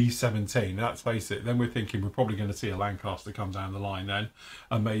a B17, let's face it, then we're thinking we're probably going to see a Lancaster come down the line then,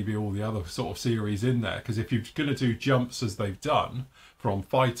 and maybe all the other sort of series in there. Because if you're going to do jumps as they've done, from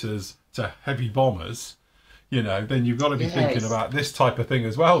fighters to heavy bombers, then you've got to be thinking about this type of thing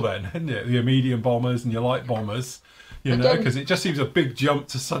as well then, isn't it? Your medium bombers and your light bombers, because it just seems a big jump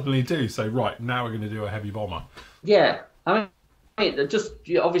to suddenly do. So, right, now we're going to do a heavy bomber. Yeah, I mean, just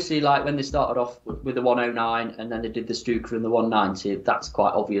obviously, like when they started off with the 109 and then they did the Stuka and the 190, that's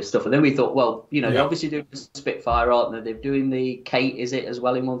quite obvious stuff. And then we thought, well, they're obviously doing the Spitfire, aren't they? They're doing the Kate, is it, as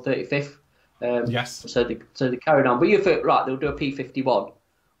well in 135th? Yes. So they carried on. But you thought, right, they'll do a P51,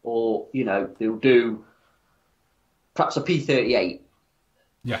 or, they'll do perhaps a P38.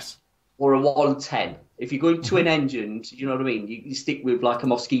 Yes. Or a 110. If you're going twin engines, you know what I mean? You stick with like a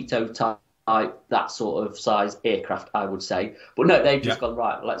Mosquito type, that sort of size aircraft, I would say. But no, they've just gone,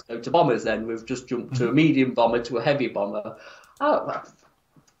 right, let's go to bombers then. We've just jumped to a medium bomber to a heavy bomber. I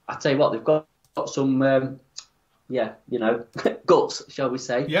tell you what, they've got some, guts, shall we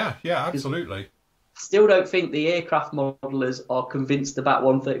say. Yeah, absolutely. Still don't think the aircraft modelers are convinced about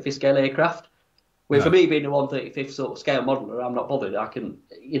 135th scale aircraft. Where for me, being a 135th sort of scale modeler, I'm not bothered. I can,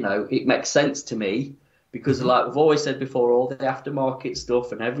 it makes sense to me. Because like we've always said before, all the aftermarket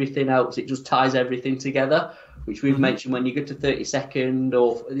stuff and everything else, it just ties everything together, which we've mentioned when you get to 32nd,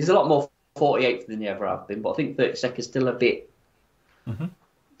 or there's a lot more 48th than there ever have been, but I think 32nd is still a bit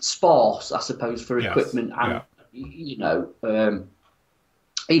sparse, I suppose, for equipment and,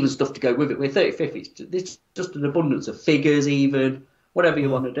 even stuff to go with it. With 35th, it's just an abundance of figures, even, whatever you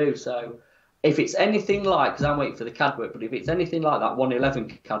want to do. So if it's anything like, because I'm waiting for the CAD work, but if it's anything like that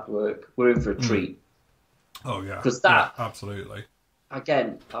 111 CAD work, we're in for a treat. Oh yeah, because that absolutely.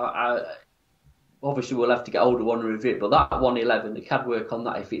 Again, I obviously we'll have to get older one to review it, but that 111, the CAD work on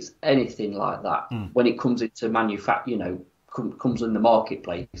that, if it's anything like that, when it comes into manufacture, comes in the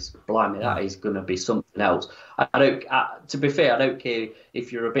marketplace, blimey, that is going to be something else. To be fair, I don't care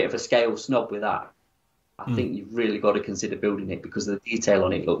if you're a bit of a scale snob with that. I think you've really got to consider building it because the detail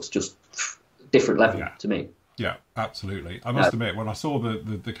on it looks just different level to me. Yeah, absolutely. I must admit, when I saw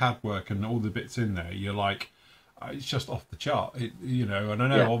the CAD work and all the bits in there, you're like, it's just off the chart. And I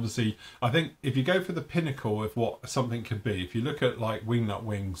know, obviously, I think if you go for the pinnacle of what something could be, if you look at like Wingnut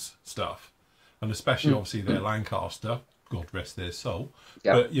Wings stuff, and especially obviously their Lancaster, God rest their soul,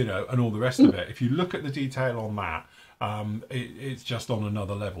 but and all the rest of it, if you look at the detail on that, it's just on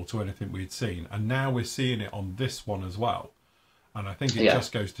another level to anything we'd seen. And now we're seeing it on this one as well. And I think it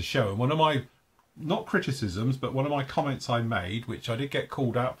just goes to show. And one of my not criticisms, but one of my comments I made, which I did get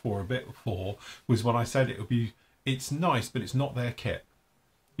called out for a bit before, was when I said it's nice, but it's not their kit.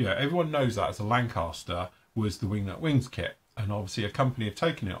 Everyone knows that as a Lancaster was the Wingnut Wings kit, and obviously a company have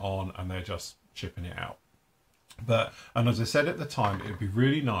taken it on and they're just shipping it out. And as I said at the time, it would be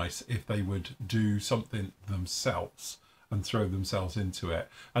really nice if they would do something themselves and throw themselves into it.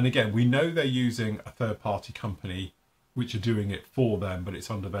 And again, we know they're using a third-party company which are doing it for them, but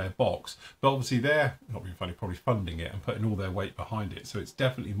it's under their box. But obviously they're, not being funny, probably funding it and putting all their weight behind it. So it's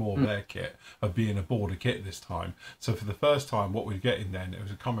definitely more their kit of being a border kit this time. So for the first time, what we're getting then, it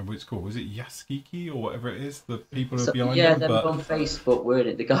was, I can't remember what it's called, was it Yaskiki or whatever it is? The people who are behind yeah, them. they were on Facebook, weren't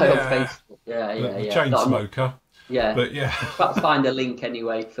it? The guy on Facebook. The chain smoker. Yeah. But yeah. Perhaps find a link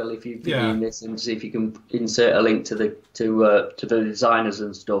anyway, Phil, if you've been doing this, and see if you can insert a link to the designers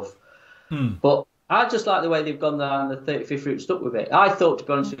and stuff. But I just like the way they've gone down the 35th route, stuck with it. I thought, to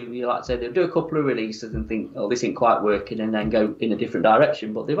be honest with you, like I said, they'll do a couple of releases and think, oh, this ain't quite working, and then go in a different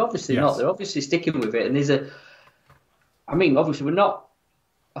direction. But they've obviously not. They're obviously sticking with it. And obviously we're not.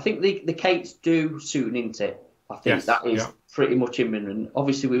 I think the Kates do soon into it. I think that is pretty much imminent.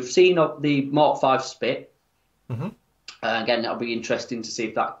 Obviously, we've seen the Mark 5 spit. Again, that'll be interesting to see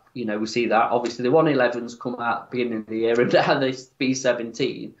if that, we see that. Obviously, the 111s come out at the beginning of the year, and now the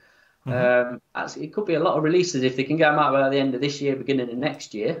B17. It could be a lot of releases if they can get them out by the end of this year, beginning of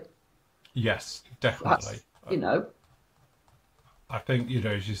next year. Yes, definitely. I think,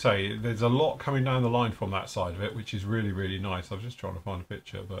 as you say, there's a lot coming down the line from that side of it, which is really, really nice. I was just trying to find a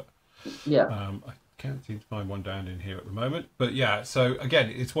picture, but I can't seem to find one down in here at the moment. But yeah, so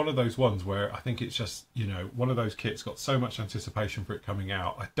again, it's one of those ones where I think it's just, one of those kits got so much anticipation for it coming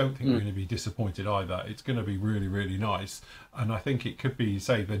out. I don't think we're going to be disappointed either. It's going to be really, really nice. And I think it could be,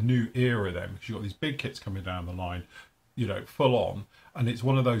 say, the new era then, because you've got these big kits coming down the line, full on. And it's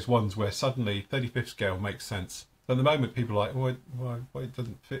one of those ones where suddenly 35th scale makes sense. At the moment, people are like, well, it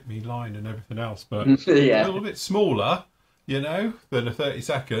doesn't fit me line and everything else. But a little bit smaller, than a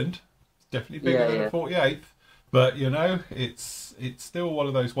 32nd. Definitely bigger than a 48th, but it's still one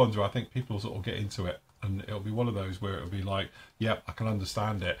of those ones where I think people sort of get into it, and it'll be one of those where it'll be like, yep, I can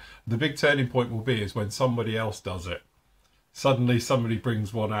understand it. The big turning point will be is when somebody else does it. Suddenly somebody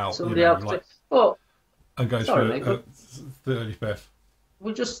brings one out, and goes for a 35th.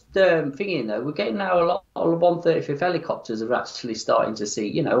 We're just thinking though, we're getting now a lot of 135th helicopters are actually starting to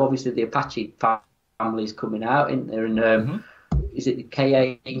see, obviously the Apache family's coming out in there, and is it the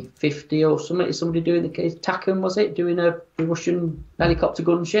KA-50 or something? Is somebody doing the TACM, was it? Doing the Russian helicopter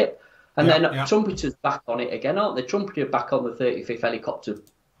gunship? And then Trumpeter's back on it again, aren't they? Trumpeter back on the 35th helicopter,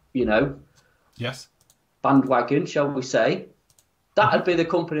 Yes. bandwagon, shall we say. That'd be the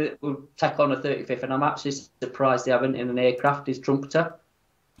company that would take on a 35th, and I'm actually surprised they haven't in an aircraft, is Trumpeter.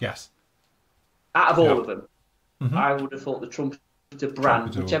 Yes. Out of all of them, I would have thought the Trumpeter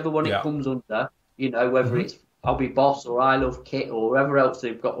brand, whichever one it comes under, whether it's I'll Be Boss or I Love Kit or whoever else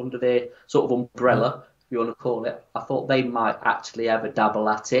they've got under their sort of umbrella, if you want to call it. I thought they might actually have a dabble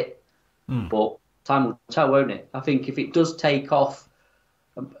at it. But time will tell, won't it? I think if it does take off,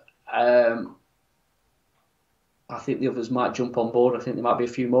 I think the others might jump on board. I think there might be a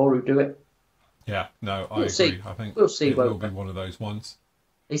few more who do it. Yeah, no, I agree. I think we'll see. It will be one of those ones.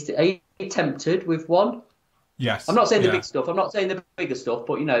 Are you tempted with one? Yes. I'm not saying the big stuff. I'm not saying the bigger stuff,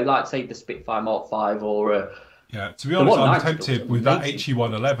 but like say the Spitfire Mark 5 or. To be honest, I'm tempted with that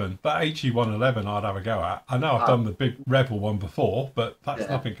HE111. That HE111 I'd have a go at. I know I've done the big Rebel one before, but that's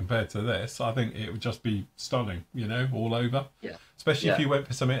nothing compared to this. I think it would just be stunning, all over. Yeah. Especially if you went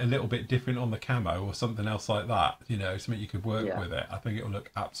for something a little bit different on the camo or something else like that, something you could work with it. I think it will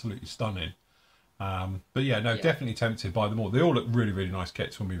look absolutely stunning. But definitely tempted by them all. They all look really, really nice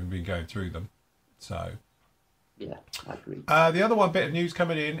kits when we've been going through them. So... yeah, I agree. The other one bit of news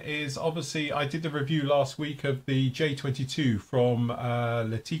coming in is obviously I did the review last week of the J22 from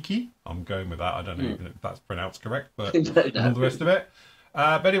Letiki. I'm going with that. I don't know even if that's pronounced correct, but all the rest of it.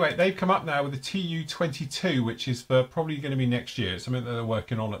 But anyway, they've come up now with the TU22, which is for probably going to be next year. It's something that they're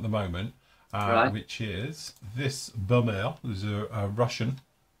working on at the moment, which is this Bomber. There's a Russian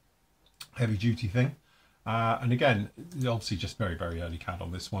heavy-duty thing. And again, obviously just very, very early CAD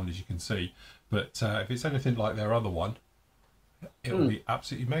on this one, as you can see. But if it's anything like their other one, it will be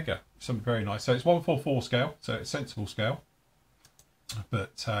absolutely mega. Something very nice. So it's 144 scale, so it's sensible scale.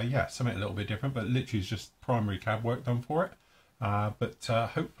 But something a little bit different, but literally is just primary CAD work done for it. But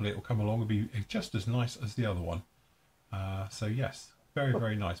hopefully it will come along and be just as nice as the other one. So yes, very,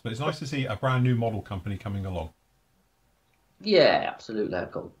 very nice. But it's nice to see a brand new model company coming along. Yeah, absolutely.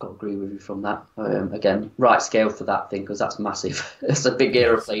 I've got to agree with you from that. Again, right scale for that thing, because that's massive. It's a big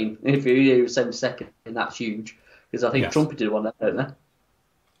aeroplane. If you use 72nd, that's huge. Because I think Trumpeter did one, don't they?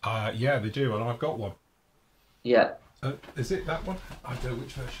 Yeah, they do, and I've got one. Yeah. Is it that one? I don't know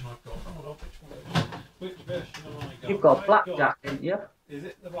which version I've got. Hold on, which version have I got? You've got Blackjack, haven't you? Is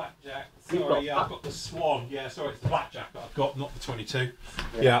it the Blackjack? Sorry, I've got the Swan. Yeah, sorry, it's the Blackjack that I've got, not the 22.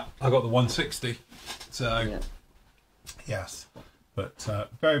 Yeah, I got the 160. So... Yes, but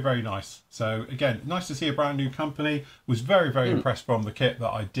very, very nice. So again, nice to see a brand new company. Was very, very impressed from the kit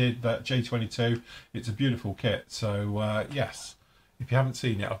that I did, that J22. It's a beautiful kit. So yes, if you haven't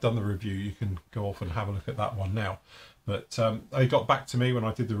seen it, I've done the review. You can go off and have a look at that one now. But they got back to me when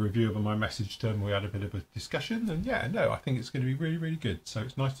I did the review of them. I messaged them. We had a bit of a discussion, and yeah, no, I think it's going to be really, really good. So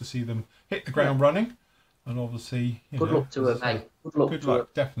it's nice to see them hit the ground running, and obviously, good luck to her, mate. Good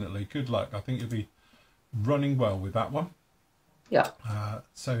luck, definitely. Good luck. I think you'll be running well with that one. Yeah.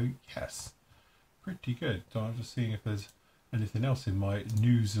 So yes, pretty good. So I'm just seeing if there's anything else in my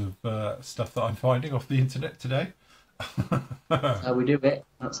news of stuff that I'm finding off the internet today. That's how we do it.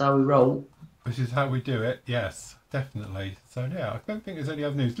 That's how we roll. This is how we do it. Yes, definitely. So yeah, I don't think there's any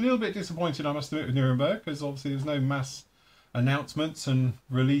other news. A little bit disappointed, I must admit, with Nuremberg, because obviously there's no mass announcements and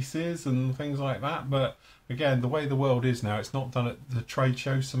releases and things like that. But again, the way the world is now, it's not done at the trade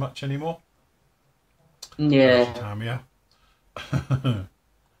show so much anymore. Yeah. Yeah.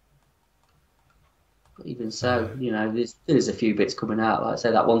 Even so, you know, there's a few bits coming out. Like I say,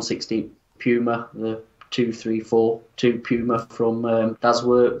 that 160 Puma, the 2 Puma from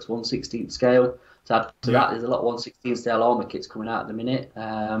Dasworks, 1/16 scale. To add to that, there's a lot of 1/16 scale armour kits coming out at the minute.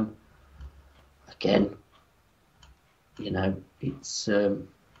 Again, you know, it's.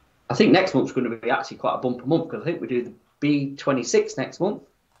 I think next month's going to be actually quite a bumper month, because I think we do the B26 next month,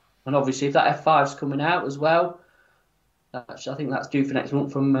 and obviously if that F5's coming out as well, I think that's due for next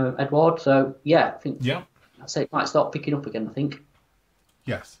month from Edward. So yeah, I think I'd say it might start picking up again, I think.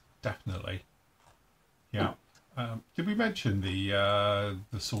 Yes, definitely. Yeah. Did we mention the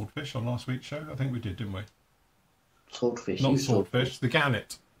swordfish on last week's show? I think we did, didn't we? Swordfish. Not swordfish. The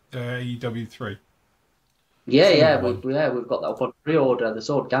gannet. EW3. Yeah, we've got that up on pre-order. The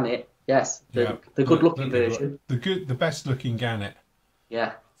sword gannet. Yes, the good-looking version. The best-looking gannet.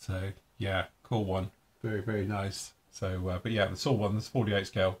 Yeah. So yeah, cool one. Very, very nice. So, but yeah, the sword one, that's 48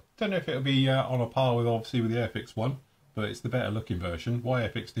 scale. Don't know if it'll be on a par with obviously with the Airfix one, but it's the better-looking version. Why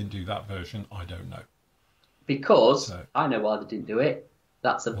Airfix didn't do that version, I don't know. Because I know why they didn't do it.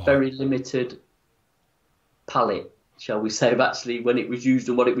 That's a very limited palette, shall we say, of actually when it was used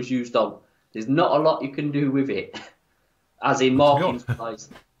and what it was used on. There's not a lot you can do with it, as in marking wise.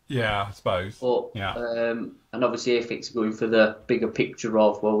 Yeah, I suppose. But, and obviously Airfix are going for the bigger picture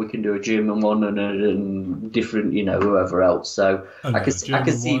of, well, we can do a German one and different, you know, whoever else. So I can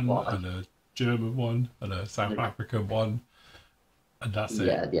see why. And a German one and a South African one. And that's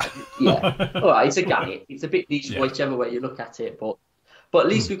it. Yeah. All right, it's a gannet. It's a bit niche, whichever way you look at it, but at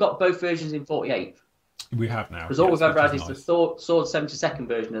least we've got both versions in 48. We have now. Because all we've ever had is the Sword 72nd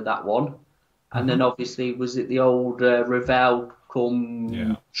version of that one, and then obviously was it the old Revell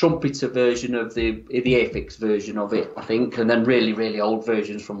trumpeter version of the Airfix version of it, I think, and then really, really old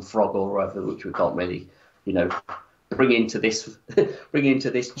versions from Frog or whatever, which we can't really, you know, bring into this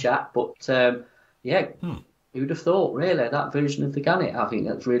chat. But who'd have thought, really, that version of the gannet? I think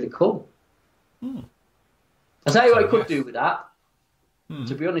that's really cool. I'll tell you what I could do with that.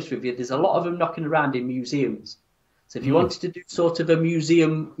 To be honest with you, there's a lot of them knocking around in museums. So if you wanted to do sort of a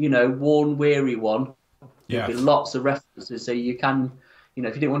museum, you know, worn, weary one, there'd be lots of references. So you can, you know,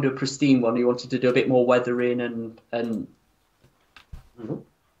 if you didn't want to do a pristine one, you wanted to do a bit more weathering and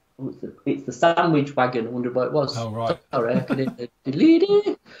it's the sandwich wagon. I wonder what it was. Oh, right. Sorry, I could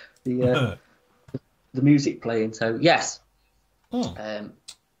the music playing. So yes,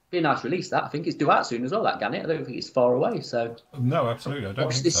 be a nice release. That I think it's due out soon as well. That gannet. I don't think it's far away. So no, absolutely. I don't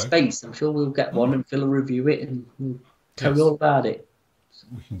watch think this so. space. I'm sure we'll get one and Phil will review it and tell you all about it.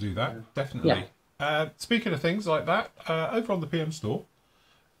 We can do that definitely. Yeah. Speaking of things like that, over on the PM store,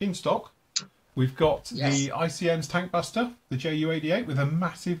 in stock, we've got the ICM's Tank Buster, the JU-88 with a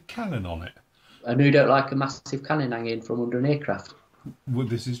massive cannon on it. I know you don't like a massive cannon hanging from under an aircraft. Well,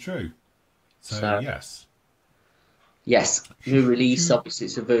 this is true. So yes. Yes, new release. Obviously,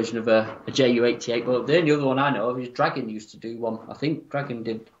 it's a version of a JU-88. But the only other one I know of is Dragon used to do one. I think Dragon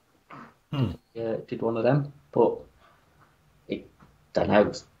did one of them. But it, don't know,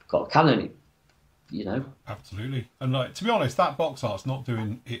 it's got a cannon, you know. Absolutely. And like, to be honest, that box art's not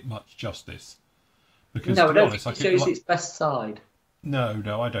doing it much justice. Because no, I don't think it shows its best side. No,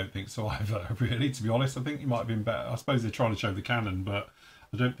 I don't think so either, really, to be honest. I think it might have been better. I suppose they're trying to show the cannon, but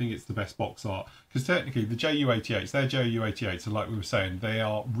I don't think it's the best box art. Because technically, the JU-88s, their JU-88s, are like we were saying, they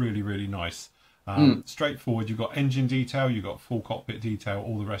are really, really nice. Straightforward. You've got engine detail, you've got full cockpit detail,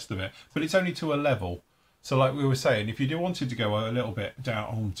 all the rest of it. But it's only to a level. So like we were saying, if you wanted to go a little bit down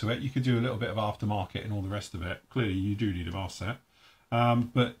onto it, you could do a little bit of aftermarket and all the rest of it. Clearly, you do need a mask set.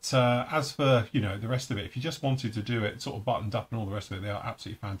 But as for, you know, the rest of it, if you just wanted to do it sort of buttoned up and all the rest of it, they are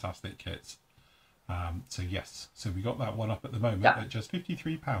absolutely fantastic kits. So yes, so we got that one up at the moment Yeah. at just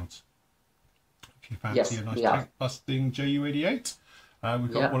 £53. If you fancy Yes, a nice we have. tank busting JU88,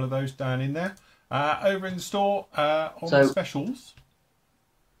 we've got Yeah. one of those down in there. Over in the store on So- specials.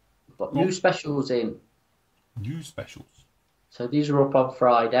 Got Go on. new specials in. New specials. So these are up on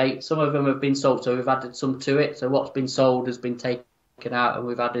Friday. Some of them have been sold, so we've added some to it. So what's been sold has been taken out, and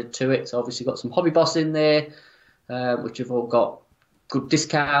we've added to it. So obviously got some Hobby Boss in there, which have all got good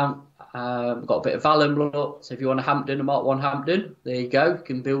discount. Got a bit of Vallon look. So if you want a Hampton, a Mark 1 Hampton, there you go. You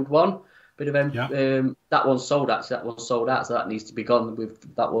can build one. Bit of that one's sold actually. That one's sold out, so that needs to be gone.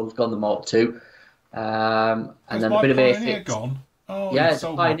 That one's gone, the Mark 2. And then a bit of Pioneer Airfix. gone. Oh, Yeah, you the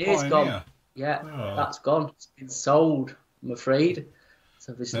sold my Pioneer's Pioneer. gone. Yeah, Oh. that's gone. It's been sold, I'm afraid.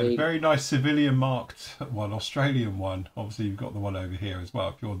 So There's obviously, a very nice civilian marked one, Australian one. Obviously, you've got the one over here as well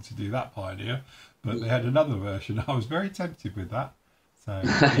if you want to do that Pioneer. But they had another version. I was very tempted with that. So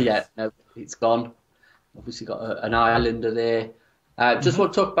yeah, no, it's gone. Obviously got an Islander there. Just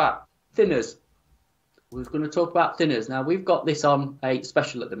want to talk about thinners. We're going to talk about thinners. Now, we've got this on a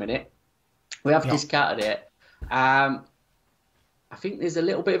special at the minute. We have discounted it. I think there's a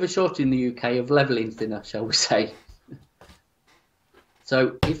little bit of a shortage in the UK of levelling thinner, shall we say.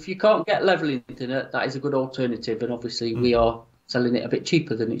 So if you can't get levelling thinner, that is a good alternative. And obviously we are selling it a bit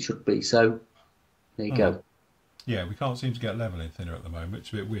cheaper than it should be. So there you go. yeah, we can't seem to get levelling thinner at the moment, which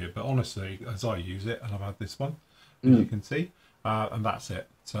is a bit weird. But honestly, as I use it, and I've had this one, as you can see, and that's it.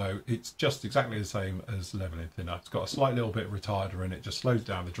 So it's just exactly the same as levelling thinner. It's got a slight little bit retarder in it, just slows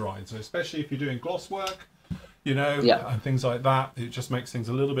down the drying. So especially if you're doing gloss work, you know, and things like that, it just makes things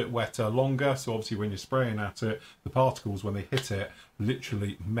a little bit wetter, longer. So obviously when you're spraying at it, the particles, when they hit it,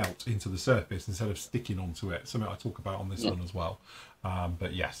 literally melt into the surface instead of sticking onto it. Something I talk about on this one as well.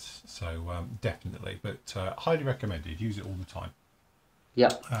 But yes, so definitely. But highly recommended. Use it all the time. Yeah.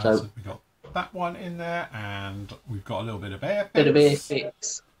 So we've got that one in there, and we've got a little bit of Airfix. Bit of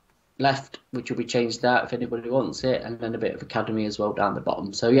Airfix left, which will be changed out if anybody wants it, and then a bit of Academy as well down the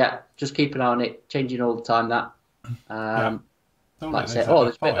bottom. So yeah, just keep an eye on it, changing all the time. That like I said,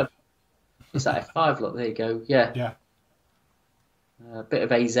 there's a bit of is that F5? Look, there you go. Yeah. A bit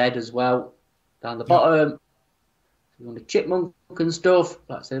of AZ as well down the bottom. You want a chipmunk and stuff.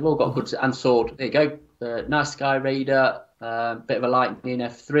 Like I said, they've all got good, and sword. There you go. Nice Sky Raider. Bit of a lightning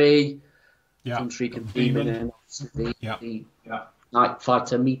F3. Some Shriek and Demon, and the Night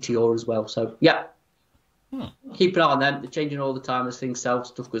Fighter Meteor as well. So yeah, keep an eye on them. They're changing all the time as things sell.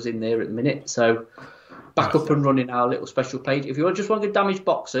 Stuff goes in there at the minute. So back up and running our little special page. If you just want to get damaged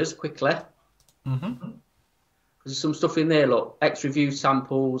boxes quickly, there's some stuff in there. Look, X review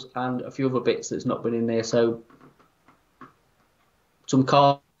samples and a few other bits that's not been in there. So some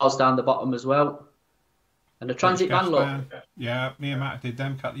cars down the bottom as well. And the transit van look. Yeah, me and Matt did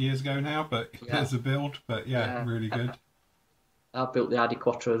them a couple of years ago now, but there's a build. But really good. I built the Audi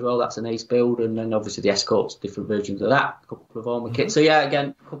Quattro as well. That's an ace build, and then obviously the Escorts, different versions of that. A couple of armour kits. So yeah,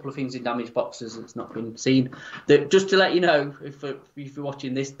 again, a couple of things in damaged boxes that's not been seen. Just to let you know, if you're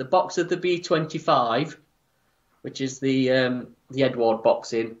watching this, the box of the B25, which is the Edward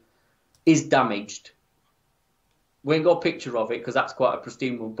boxing, is damaged. We ain't got a picture of it because that's quite a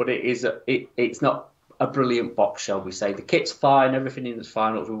pristine one, but it's not a brilliant box, shall we say. The kit's fine, everything in is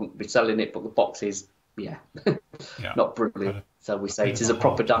fine, we wouldn't be selling it, but the box is, not brilliant, so we say. It is a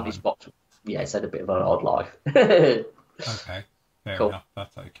proper damaged box. Yeah, it's had a bit of an odd life. Okay, fair enough,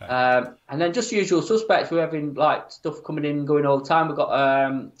 that's okay. And then just usual suspects, we're having like stuff coming in and going all the time. We've got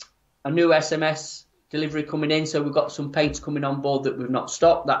a new SMS delivery coming in, so we've got some paints coming on board that we've not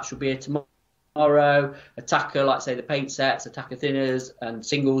stocked. That should be here tomorrow. Attacker, like say the paint sets, Attacker thinners and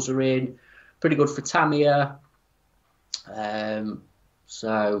singles are in. Pretty good for Tamiya.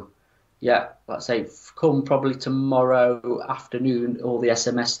 So, yeah, like I say, come probably tomorrow afternoon, all the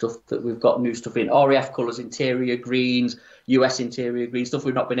SMS stuff that we've got, new stuff in. RAF colours, interior greens, US interior greens, stuff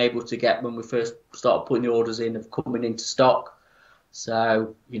we've not been able to get when we first started putting the orders in of coming into stock.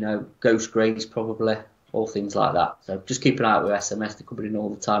 So, ghost greys probably, all things like that. So just keep an eye out with SMS. They're coming in all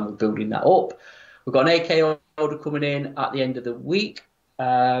the time. We're building that up. We've got an AK order coming in at the end of the week.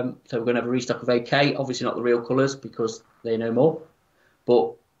 So we're going to have a restock of AK. Obviously not the real colours because they know more.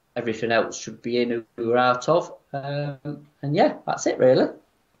 But everything else should be in who we're out of. And yeah, that's it really.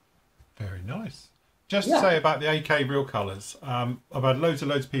 Very nice. Just to say about the AK real colours, I've had loads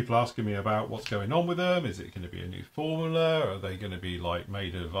of people asking me about what's going on with them. Is it going to be a new formula? Are they going to be like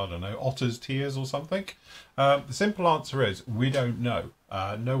made of, I don't know, otters' tears or something? The simple answer is we don't know.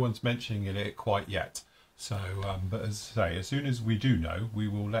 No one's mentioning it quite yet. So, but as I say, as soon as we do know, we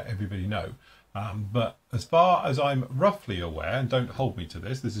will let everybody know. But as far as I'm roughly aware, and don't hold me to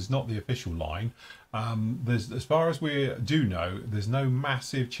this is not the official line. There's, as far as we do know, there's no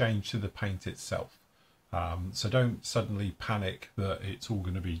massive change to the paint itself. So don't suddenly panic that it's all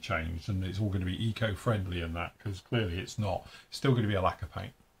going to be changed and it's all going to be eco-friendly and that, because clearly it's not. It's still going to be a lacquer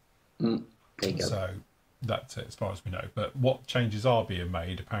paint. There you go. So that's it as far as we know. But what changes are being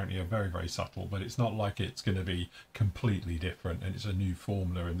made apparently are very, very subtle, but it's not like it's going to be completely different and it's a new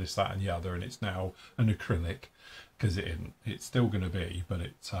formula and this, that and the other and it's now an acrylic, because it isn't. It's still going to be, but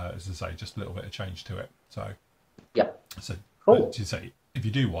it's, as I say, just a little bit of change to it. So, yeah. So, cool. As you say, if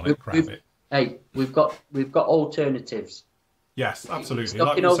you do want it, grab it. Hey, we've got alternatives. Yes, absolutely.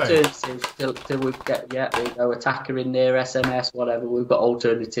 Stocking like alternatives till we get there you go, attacker in there, SMS, whatever. We've got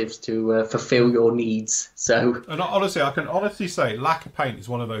alternatives to fulfil your needs. So, and honestly, I can honestly say lacquer paint is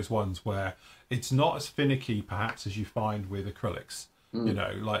one of those ones where it's not as finicky, perhaps, as you find with acrylics. You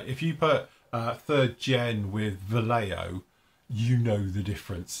know, like if you put third gen with Vallejo, you know the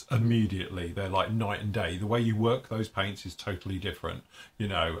difference immediately. They're like night and day. The way you work those paints is totally different. You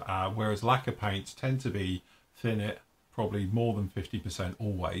know, whereas lacquer paints tend to be thin it. Probably more than 50%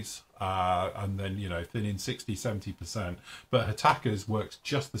 always, and then, you know, thin in 60-70%. But Attackers works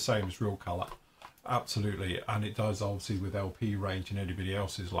just the same as real colour, absolutely, and it does obviously with LP range and anybody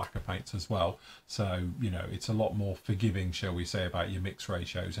else's lacquer paints as well. So, you know, it's a lot more forgiving, shall we say, about your mix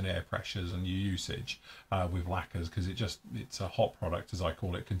ratios and air pressures and your usage with lacquers, because it's a hot product, as I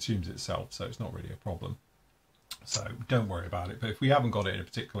call it, consumes itself, so it's not really a problem. So don't worry about it. But if we haven't got it in a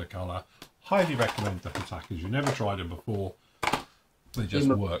particular colour, highly recommend the Attackers. You've never tried them before. They just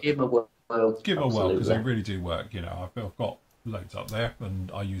work. Give them a whirl. Give them a whirl, because they really do work. You know, I've got loads up there and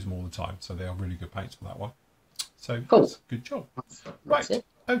I use them all the time. So they are really good paints for that one. So cool. Yes, good job. Right.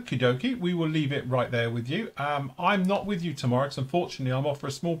 Okie dokie. We will leave it right there with you. I'm not with you tomorrow because unfortunately I'm off for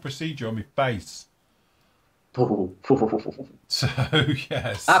a small procedure on my face. So,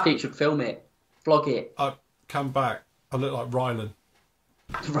 yes. I think you should film it. Vlog it. I come back. I look like Rylan.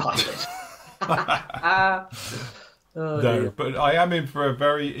 Rylan. No, but I am in for a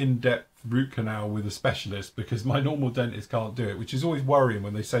very in-depth root canal with a specialist because my normal dentist can't do it, which is always worrying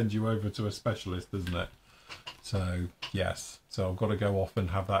when they send you over to a specialist, isn't it? So, yes. So I've got to go off and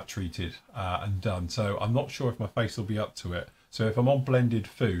have that treated and done. So I'm not sure if my face will be up to it. So if I'm on blended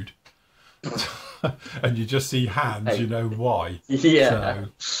food and you just see hands, you know why. Yeah.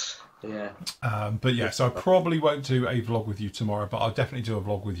 So, yeah. But yeah, so I probably won't do a vlog with you tomorrow, but I'll definitely do a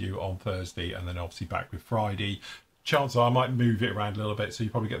vlog with you on Thursday and then obviously back with Friday. Chances are I might move it around a little bit, so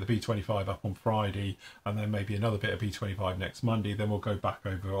you probably get the B25 up on Friday and then maybe another bit of B25 next Monday. Then we'll go back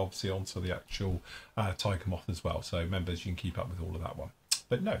over obviously onto the actual Tiger Moth as well. So members, you can keep up with all of that one.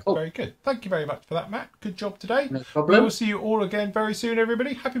 But no, very good. Thank you very much for that, Matt. Good job today. No problem. We will see you all again very soon,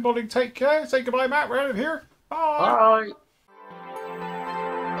 everybody. Happy modelling. Take care. Say goodbye, Matt. We're out of here. Bye. Bye.